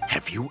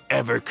 Have you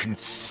ever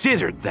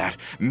considered that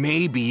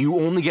maybe you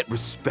only get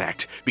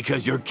respect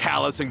because you're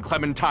Callus and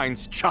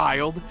Clementine's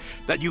child?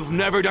 That you've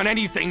never done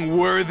anything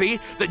worthy?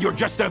 That you're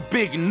just a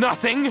big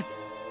nothing?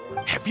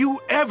 Have you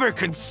ever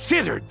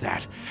considered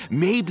that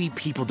maybe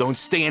people don't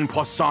stay in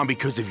Poisson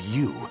because of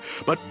you,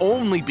 but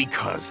only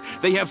because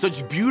they have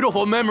such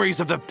beautiful memories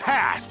of the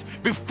past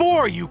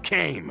before you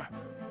came?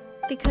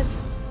 Because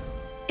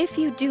if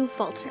you do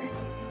falter,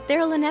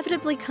 there'll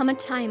inevitably come a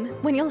time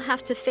when you'll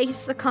have to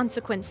face the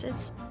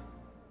consequences.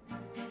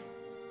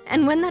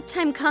 And when that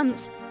time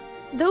comes,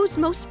 those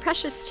most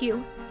precious to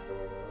you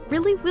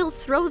really will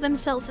throw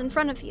themselves in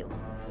front of you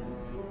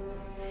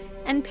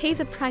and pay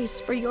the price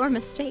for your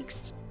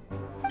mistakes.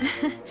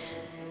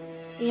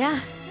 Yeah,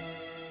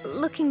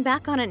 looking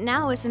back on it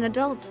now as an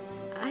adult,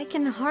 I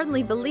can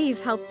hardly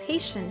believe how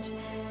patient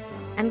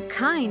and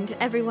kind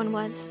everyone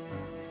was.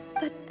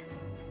 But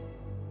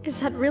is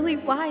that really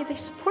why they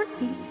support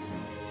me?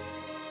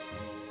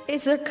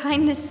 Is their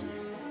kindness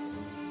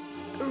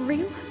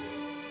real?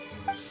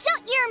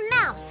 Shut your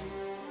mouth!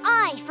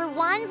 I, for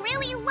one,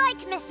 really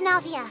like Miss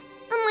Navia, and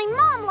my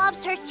mom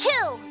loves her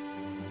too!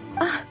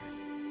 I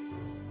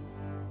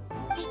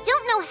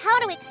don't know how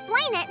to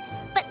explain it,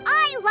 but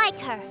I like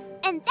her,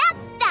 and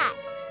that's that!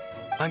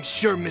 I'm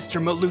sure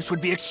Mr. Malus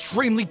would be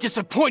extremely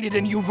disappointed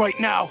in you right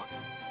now!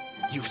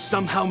 You've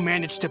somehow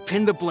managed to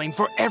pin the blame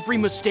for every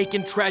mistake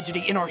and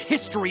tragedy in our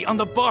history on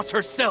the boss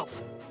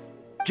herself!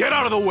 Get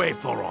out of the way,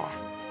 Florent!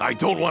 I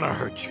don't want to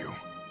hurt you.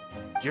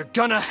 You're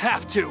gonna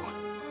have to!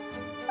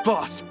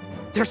 Boss,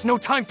 there's no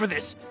time for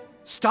this!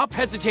 Stop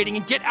hesitating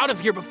and get out of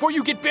here before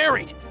you get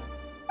buried!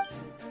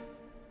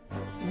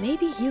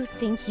 Maybe you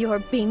think you're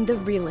being the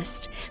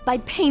realist by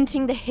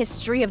painting the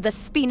history of the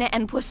Spina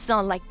and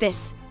Poisson like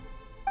this.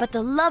 But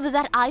the love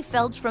that I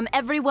felt from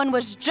everyone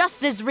was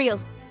just as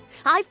real.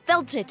 I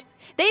felt it.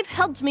 They've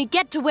helped me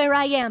get to where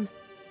I am.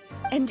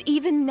 And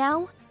even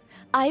now,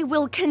 I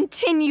will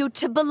continue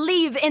to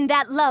believe in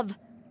that love.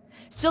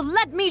 So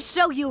let me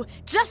show you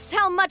just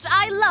how much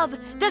I love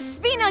the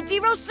Spina di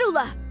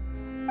Rosula!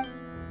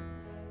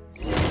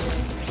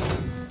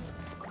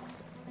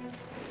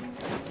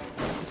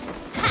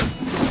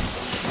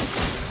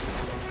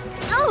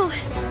 Oh!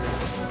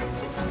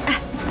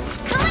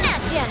 Coming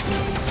at ya!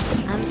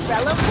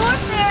 Umbrella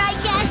warfare, I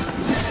guess!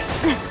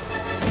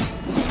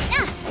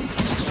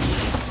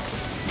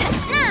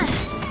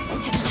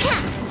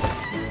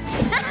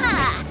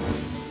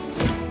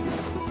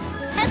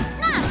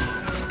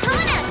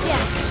 Coming at ya!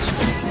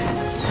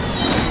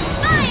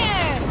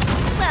 Fire!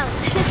 Well,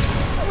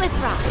 with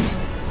rocks.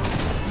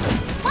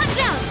 Watch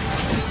out!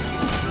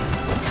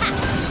 Ha!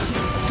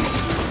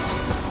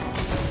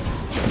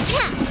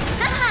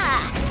 Ha! Ha!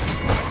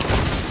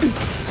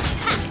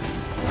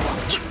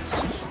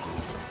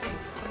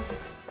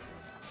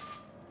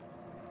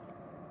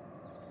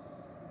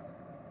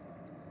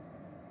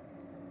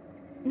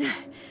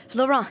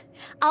 Florent,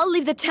 I'll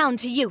leave the town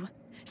to you.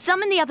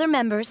 Summon the other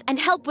members and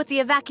help with the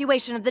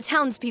evacuation of the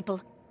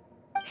townspeople.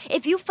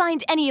 If you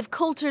find any of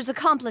Coulter's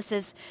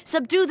accomplices,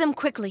 subdue them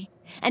quickly,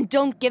 and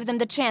don't give them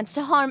the chance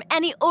to harm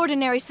any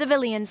ordinary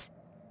civilians.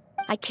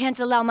 I can't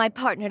allow my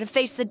partner to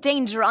face the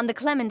danger on the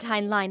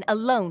Clementine line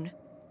alone.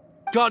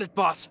 Got it,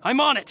 boss.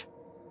 I'm on it!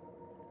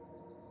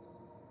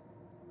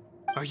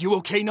 Are you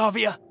okay,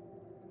 Navia?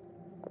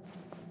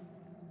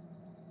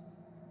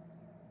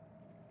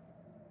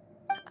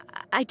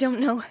 I don't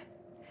know,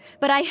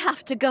 but I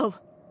have to go.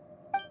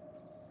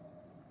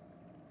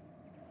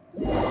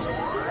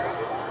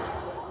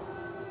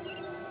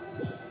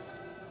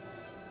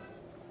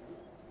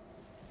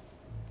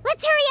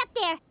 Let's hurry up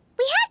there!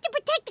 We have to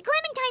protect the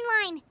Clementine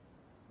line!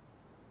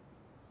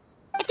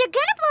 If they're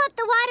gonna blow up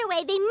the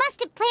waterway, they must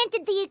have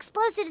planted the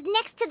explosives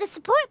next to the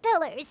support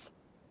pillars.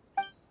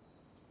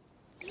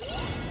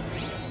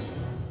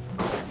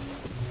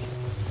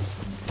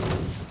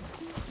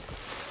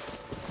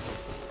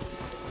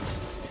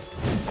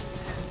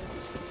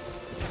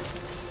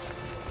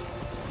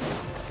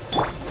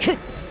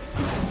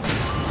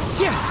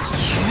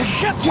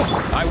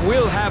 I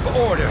will have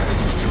order.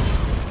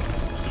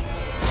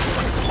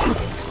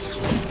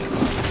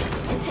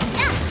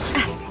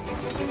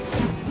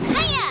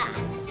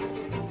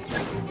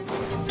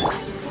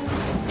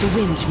 The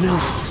wind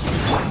knows me.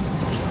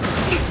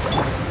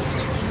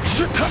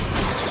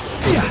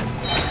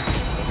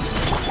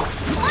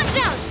 Watch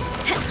out!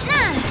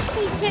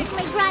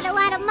 certainly brought a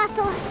lot of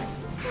muscle.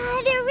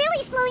 They're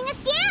really slowing us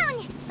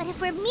down. But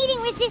if we're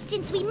meeting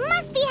resistance, we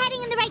must be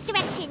heading in the right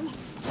direction.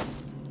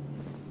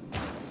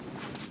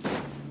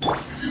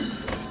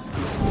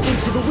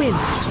 Into the wind.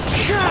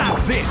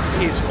 This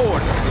is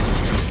order.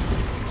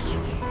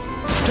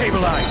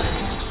 Stabilize.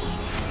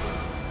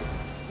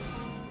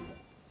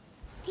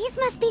 These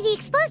must be the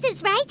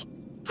explosives, right?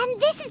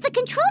 And this is the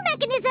control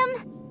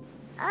mechanism.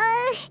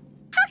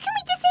 How can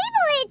we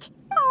disable it?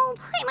 Oh,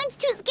 Paimon's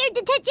too scared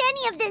to touch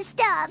any of this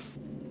stuff.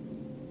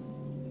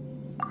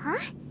 Huh?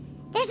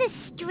 There's a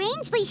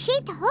strangely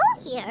shaped hole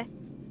here.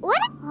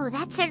 What? Oh,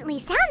 that certainly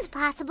sounds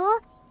possible.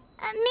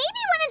 Maybe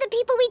one of the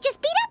people we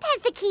just beat up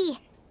has the key.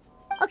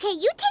 Okay,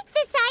 you take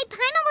this side,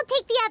 Paimon will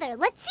take the other.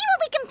 Let's see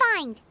what we can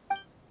find.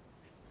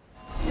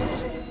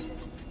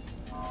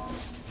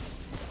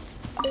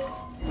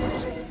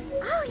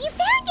 Oh, you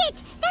found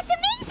it! That's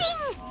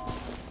amazing!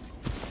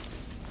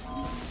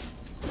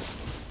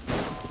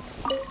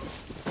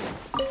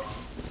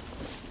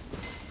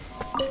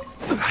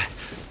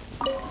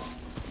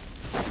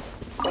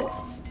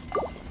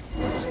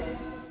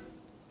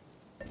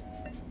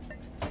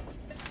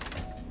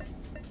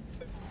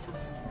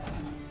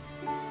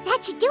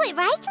 That should do it,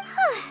 right?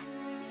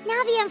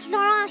 Navia and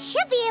Florent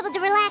should be able to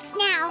relax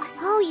now.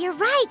 Oh, you're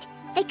right.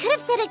 They could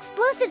have set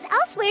explosives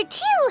elsewhere,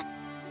 too.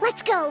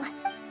 Let's go.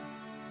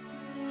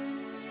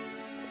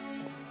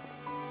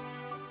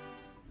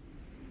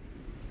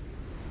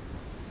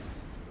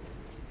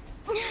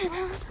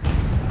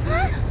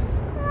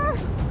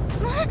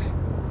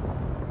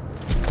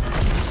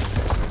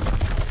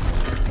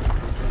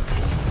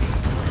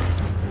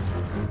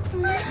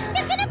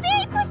 They're gonna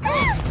bury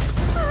Poisson!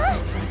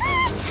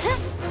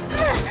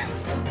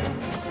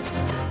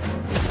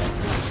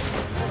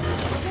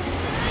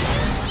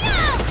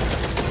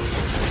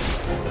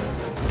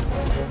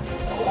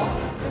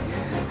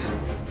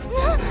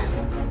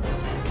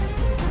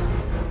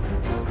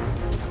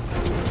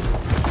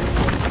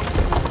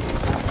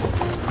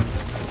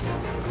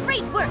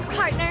 Great work,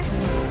 partner.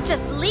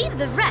 Just leave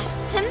the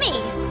rest to me.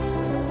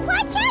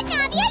 Watch out,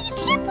 Navia! You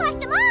can't block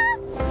them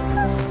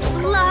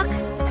all! Block?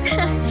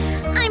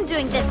 I'm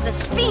doing this the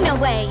Spina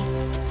way.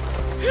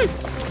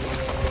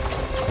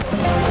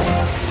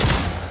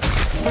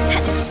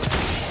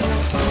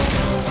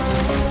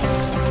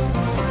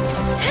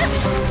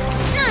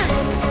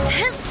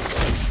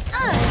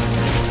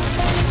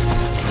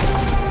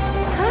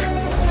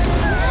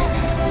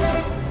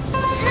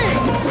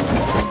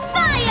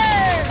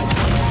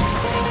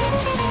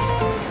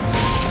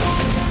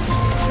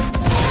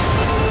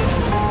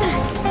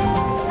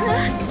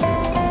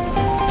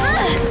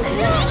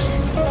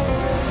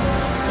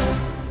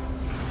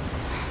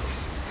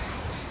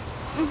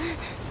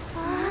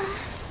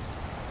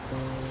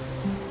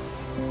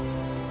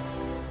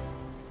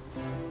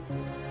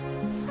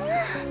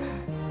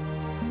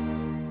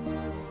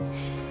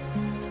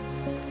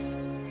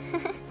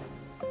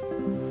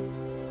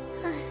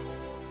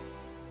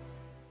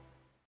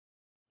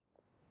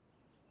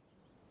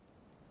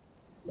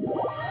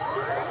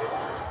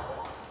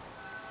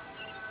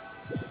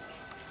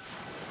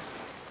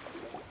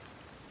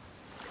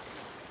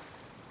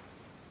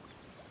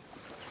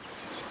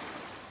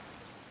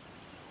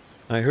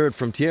 I heard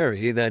from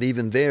Thierry that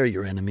even they're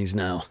your enemies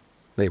now.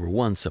 They were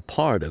once a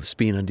part of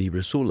Spina di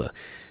Rosula.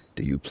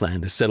 Do you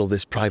plan to settle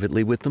this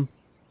privately with them?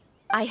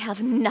 I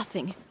have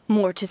nothing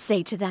more to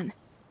say to them.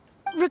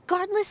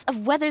 Regardless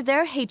of whether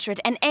their hatred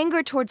and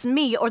anger towards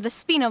me or the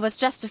Spina was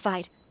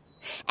justified,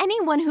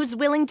 anyone who's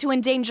willing to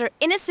endanger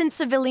innocent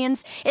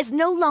civilians is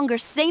no longer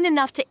sane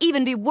enough to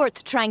even be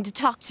worth trying to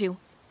talk to.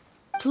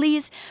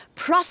 Please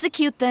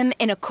prosecute them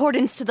in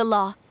accordance to the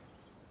law.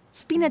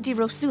 Spina di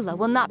Rosula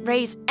will not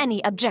raise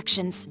any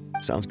objections.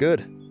 Sounds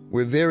good.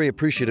 We're very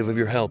appreciative of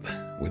your help.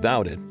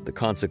 Without it, the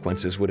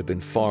consequences would have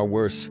been far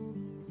worse.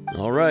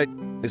 All right,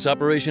 this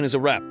operation is a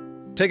wrap.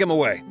 Take him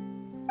away.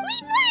 We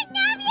won,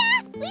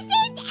 Navia! We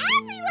saved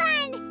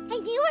everyone!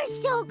 And you were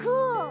so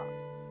cool!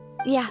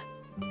 Yeah.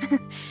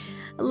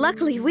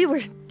 Luckily, we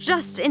were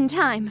just in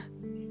time.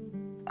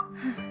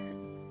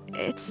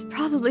 It's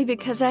probably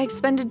because I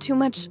expended too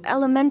much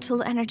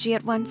elemental energy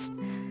at once.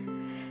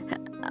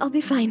 I'll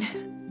be fine.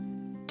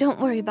 Don't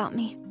worry about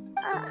me.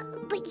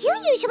 But you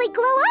usually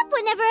glow up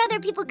whenever other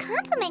people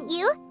compliment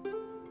you.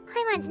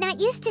 Paimon's not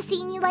used to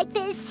seeing you like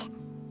this.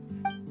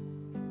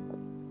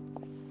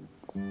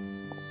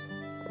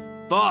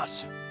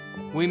 Boss,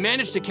 we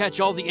managed to catch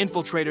all the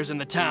infiltrators in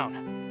the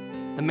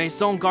town. The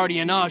Maison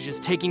Gardiennage is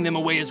taking them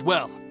away as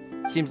well.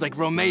 Seems like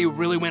Romeo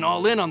really went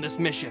all in on this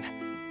mission.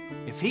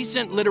 If he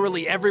sent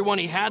literally everyone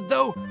he had,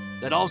 though,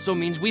 that also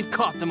means we've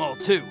caught them all,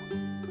 too.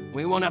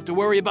 We won't have to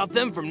worry about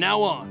them from now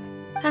on.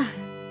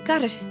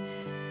 Got it.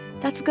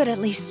 That's good, at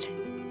least.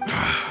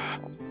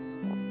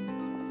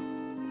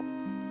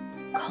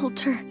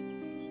 Coulter,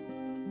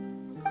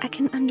 I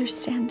can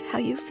understand how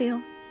you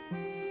feel.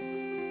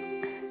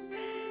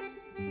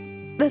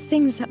 The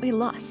things that we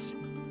lost,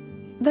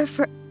 they're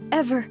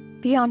forever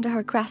beyond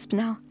our grasp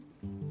now.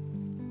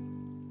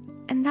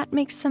 And that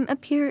makes them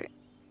appear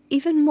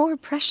even more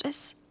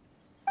precious.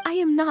 I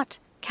am not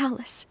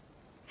callous,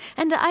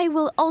 and I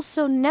will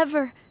also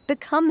never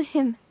become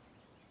him.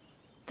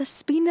 The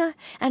Spina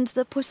and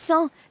the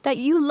Poisson that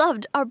you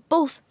loved are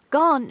both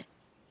gone.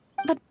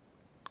 But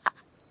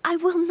I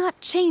will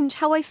not change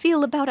how I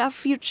feel about our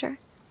future.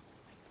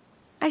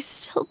 I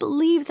still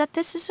believe that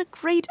this is a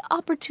great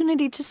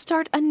opportunity to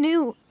start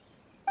anew.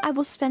 I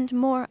will spend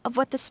more of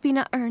what the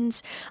Spina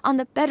earns on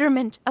the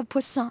betterment of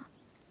Poisson.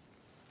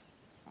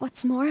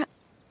 What's more,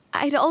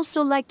 I'd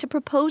also like to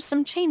propose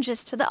some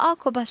changes to the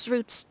Aquabus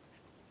routes,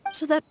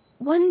 so that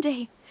one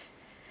day,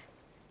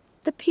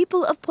 the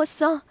people of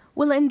Poisson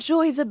will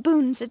enjoy the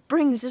boons it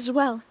brings as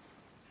well.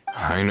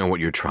 I know what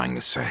you're trying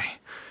to say.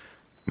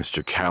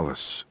 Mr.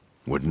 Callus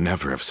would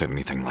never have said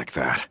anything like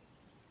that.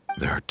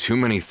 There are too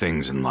many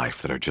things in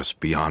life that are just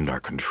beyond our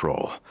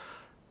control.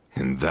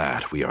 In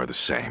that, we are the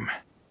same.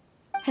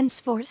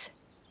 Henceforth,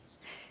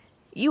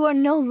 you are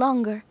no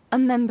longer a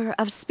member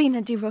of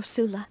Spina di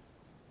Rosula.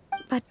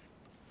 But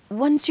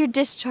once you're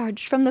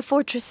discharged from the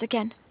fortress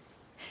again,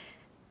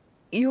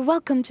 you're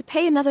welcome to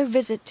pay another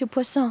visit to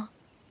Poisson.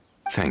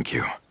 Thank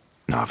you,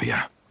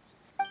 Navia.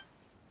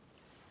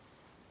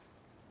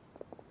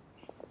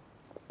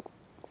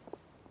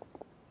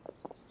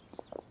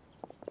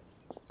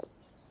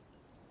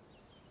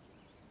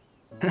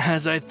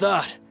 As I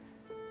thought.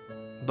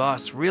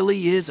 Boss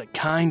really is a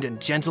kind and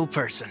gentle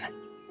person.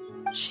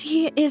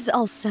 She is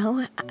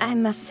also, I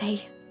must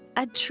say,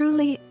 a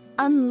truly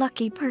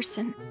unlucky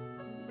person.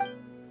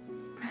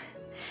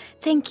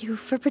 Thank you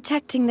for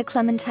protecting the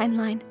Clementine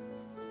line.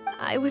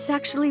 I was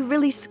actually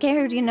really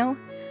scared, you know.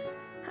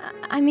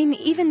 I mean,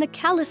 even the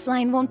Callus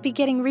line won't be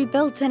getting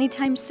rebuilt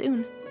anytime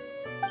soon.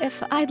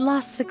 If I'd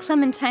lost the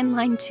Clementine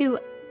line too,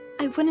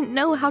 I wouldn't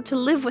know how to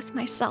live with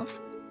myself.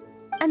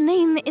 A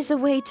name is a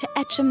way to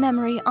etch a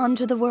memory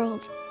onto the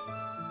world.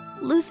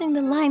 Losing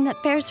the line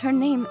that bears her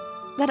name,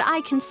 that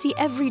I can see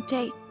every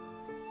day,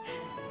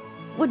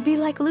 would be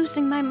like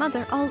losing my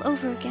mother all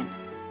over again.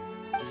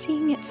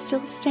 Seeing it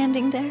still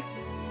standing there,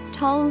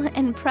 tall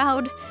and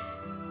proud,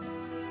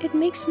 it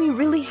makes me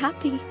really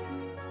happy.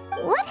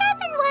 What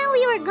happened while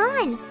we were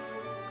gone?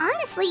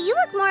 Honestly, you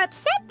look more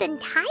upset than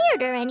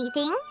tired or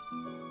anything.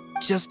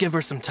 Just give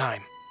her some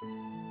time.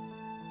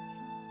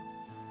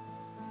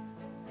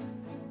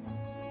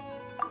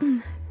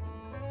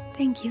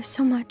 Thank you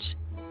so much.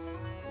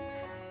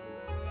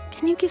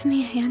 Can you give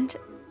me a hand?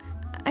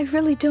 I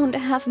really don't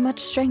have much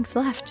strength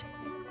left.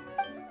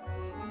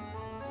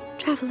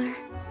 Traveler,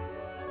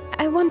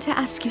 I want to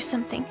ask you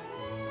something.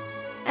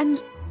 And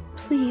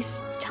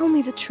please, tell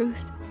me the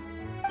truth.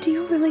 Do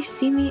you really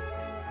see me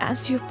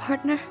as your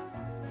partner?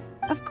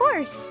 Of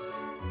course.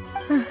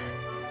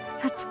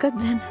 That's good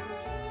then.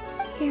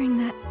 Hearing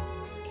that,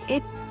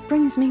 it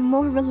brings me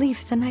more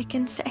relief than I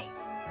can say.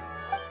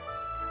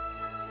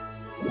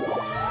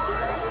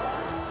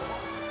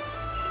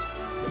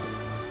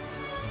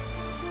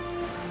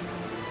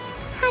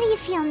 How do you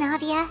feel,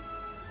 Navia?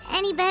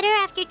 Any better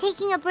after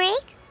taking a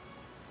break?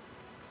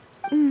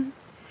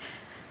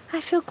 I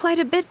feel quite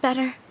a bit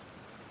better.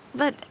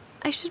 But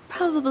I should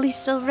probably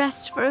still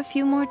rest for a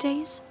few more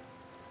days.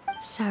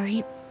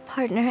 Sorry,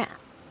 partner.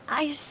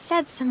 I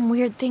said some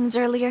weird things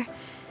earlier.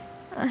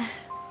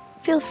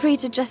 Feel free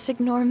to just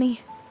ignore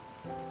me.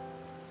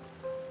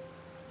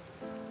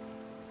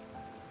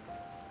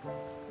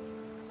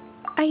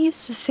 I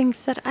used to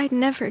think that I'd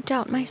never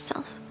doubt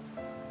myself.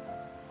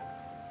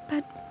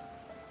 But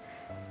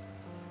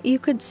you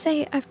could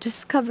say I've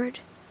discovered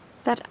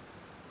that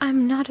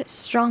I'm not as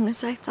strong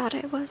as I thought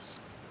I was.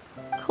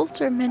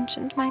 Coulter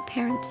mentioned my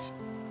parents,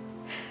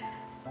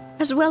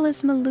 as well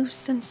as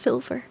Malus and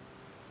Silver.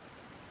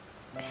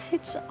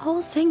 It's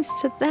all thanks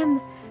to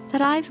them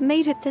that I've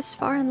made it this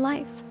far in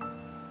life.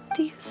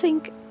 Do you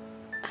think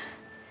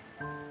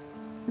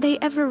they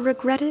ever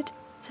regretted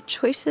the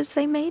choices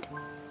they made?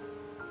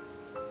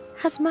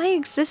 Has my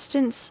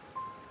existence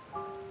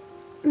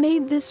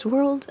made this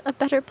world a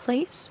better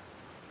place?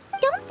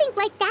 Don't think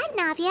like that,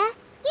 Navia.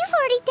 You've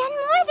already done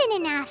more than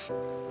enough.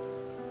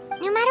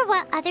 No matter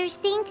what others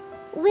think,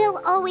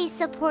 we'll always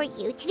support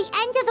you to the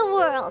end of the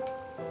world.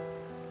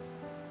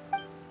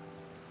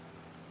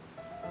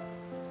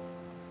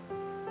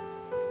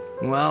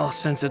 Well,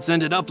 since it's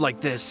ended up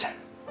like this,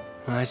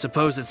 I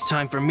suppose it's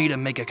time for me to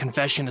make a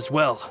confession as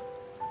well.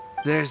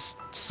 There's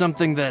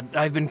something that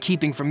I've been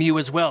keeping from you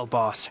as well,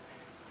 boss.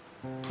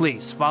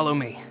 Please, follow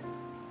me.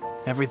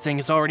 Everything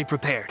is already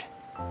prepared.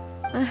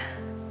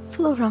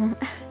 Florent,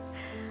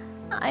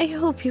 I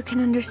hope you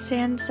can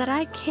understand that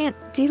I can't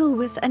deal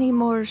with any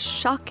more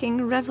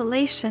shocking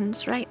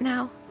revelations right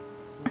now.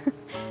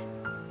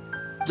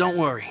 Don't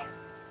worry.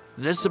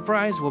 This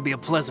surprise will be a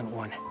pleasant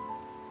one.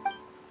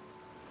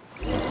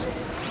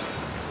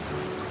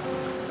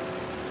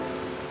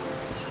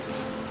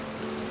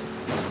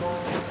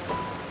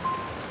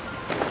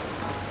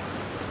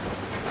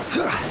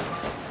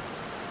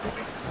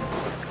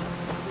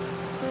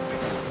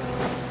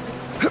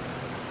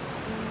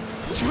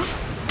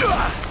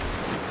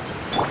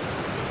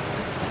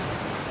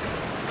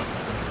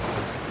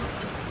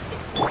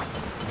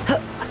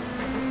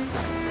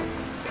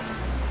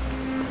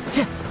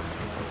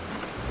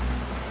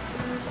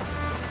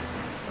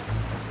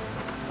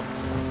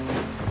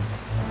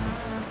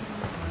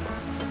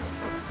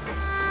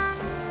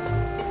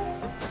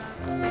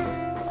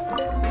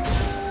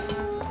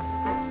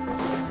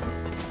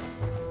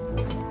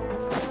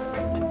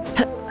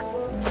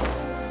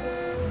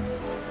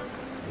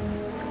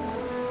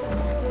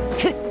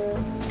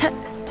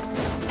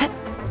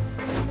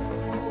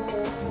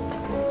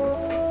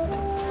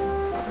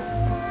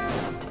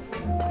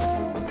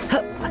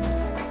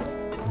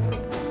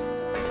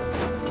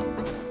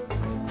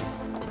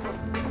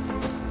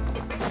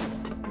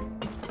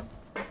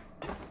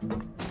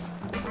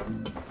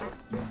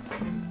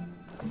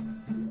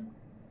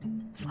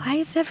 Why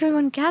is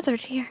everyone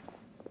gathered here?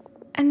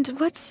 And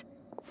what's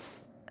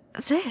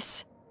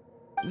this?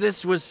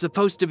 This was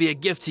supposed to be a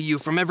gift to you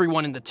from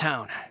everyone in the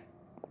town.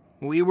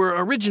 We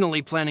were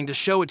originally planning to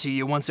show it to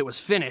you once it was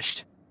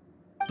finished,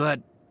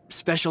 but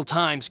special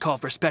times call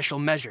for special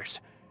measures.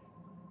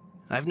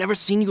 I've never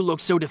seen you look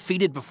so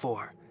defeated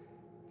before,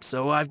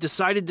 so I've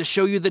decided to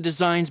show you the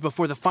designs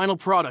before the final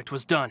product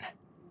was done.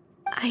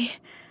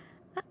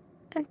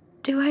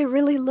 Do I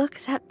really look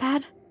that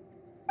bad?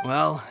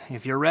 Well,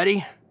 if you're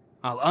ready,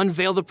 I'll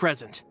unveil the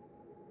present.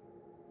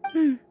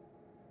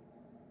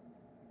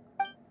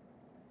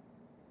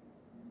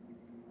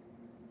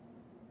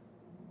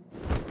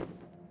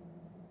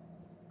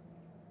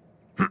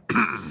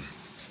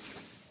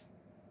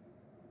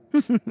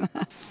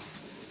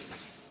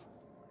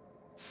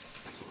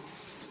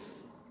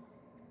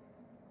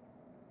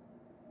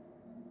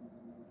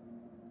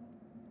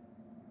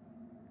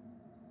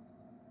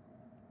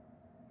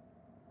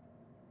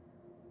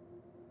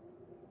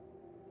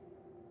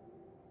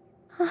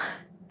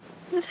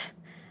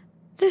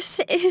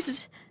 This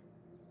is...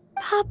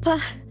 Papa,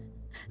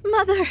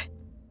 Mother,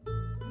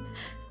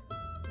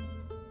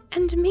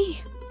 and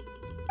me.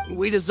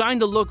 We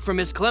designed the look for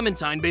Miss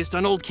Clementine based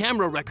on old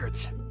camera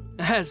records,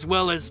 as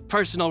well as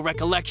personal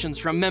recollections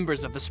from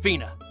members of the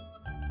Spina.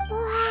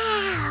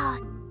 Wow!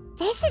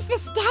 This is the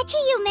statue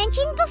you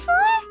mentioned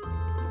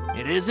before?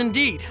 It is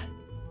indeed.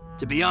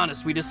 To be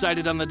honest, we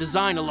decided on the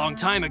design a long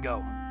time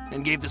ago,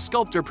 and gave the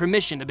sculptor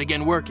permission to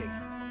begin working.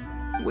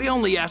 We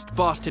only asked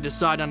Boss to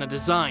decide on a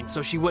design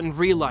so she wouldn't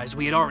realize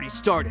we had already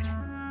started.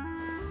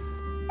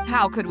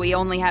 How could we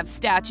only have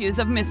statues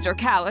of Mr.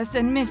 Callis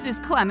and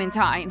Mrs.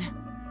 Clementine?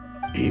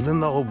 Even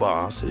though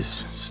Boss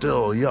is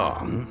still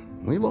young,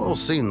 we've all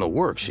seen the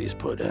work she's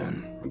put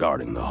in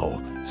regarding the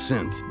whole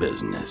synth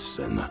business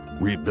and the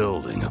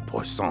rebuilding of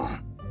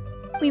Poisson.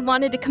 We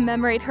wanted to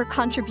commemorate her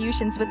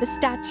contributions with a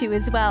statue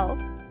as well.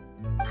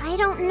 I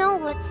don't know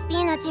what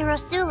Spina di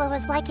Rosula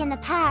was like in the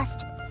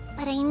past,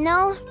 but I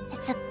know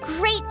it's a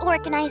great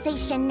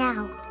organization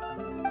now.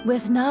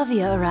 With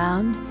Navia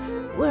around,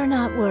 we're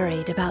not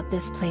worried about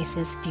this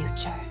place's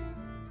future.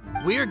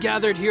 We're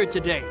gathered here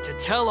today to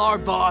tell our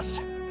boss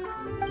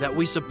that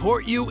we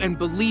support you and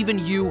believe in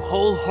you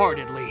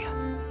wholeheartedly.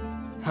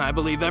 I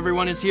believe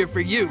everyone is here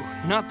for you,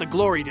 not the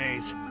glory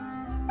days.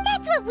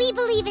 That's what we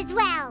believe as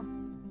well.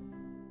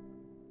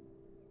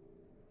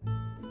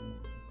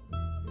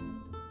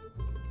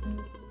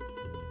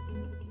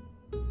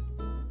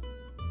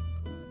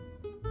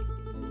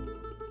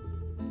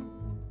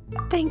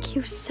 Thank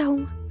you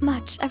so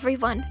much,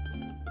 everyone.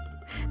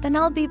 Then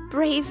I'll be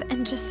brave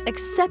and just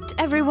accept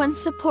everyone's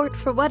support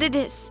for what it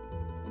is.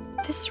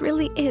 This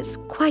really is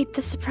quite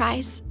the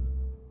surprise.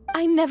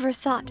 I never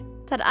thought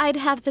that I'd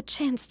have the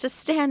chance to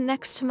stand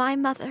next to my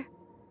mother.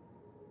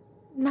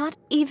 Not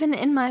even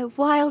in my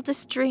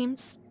wildest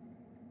dreams.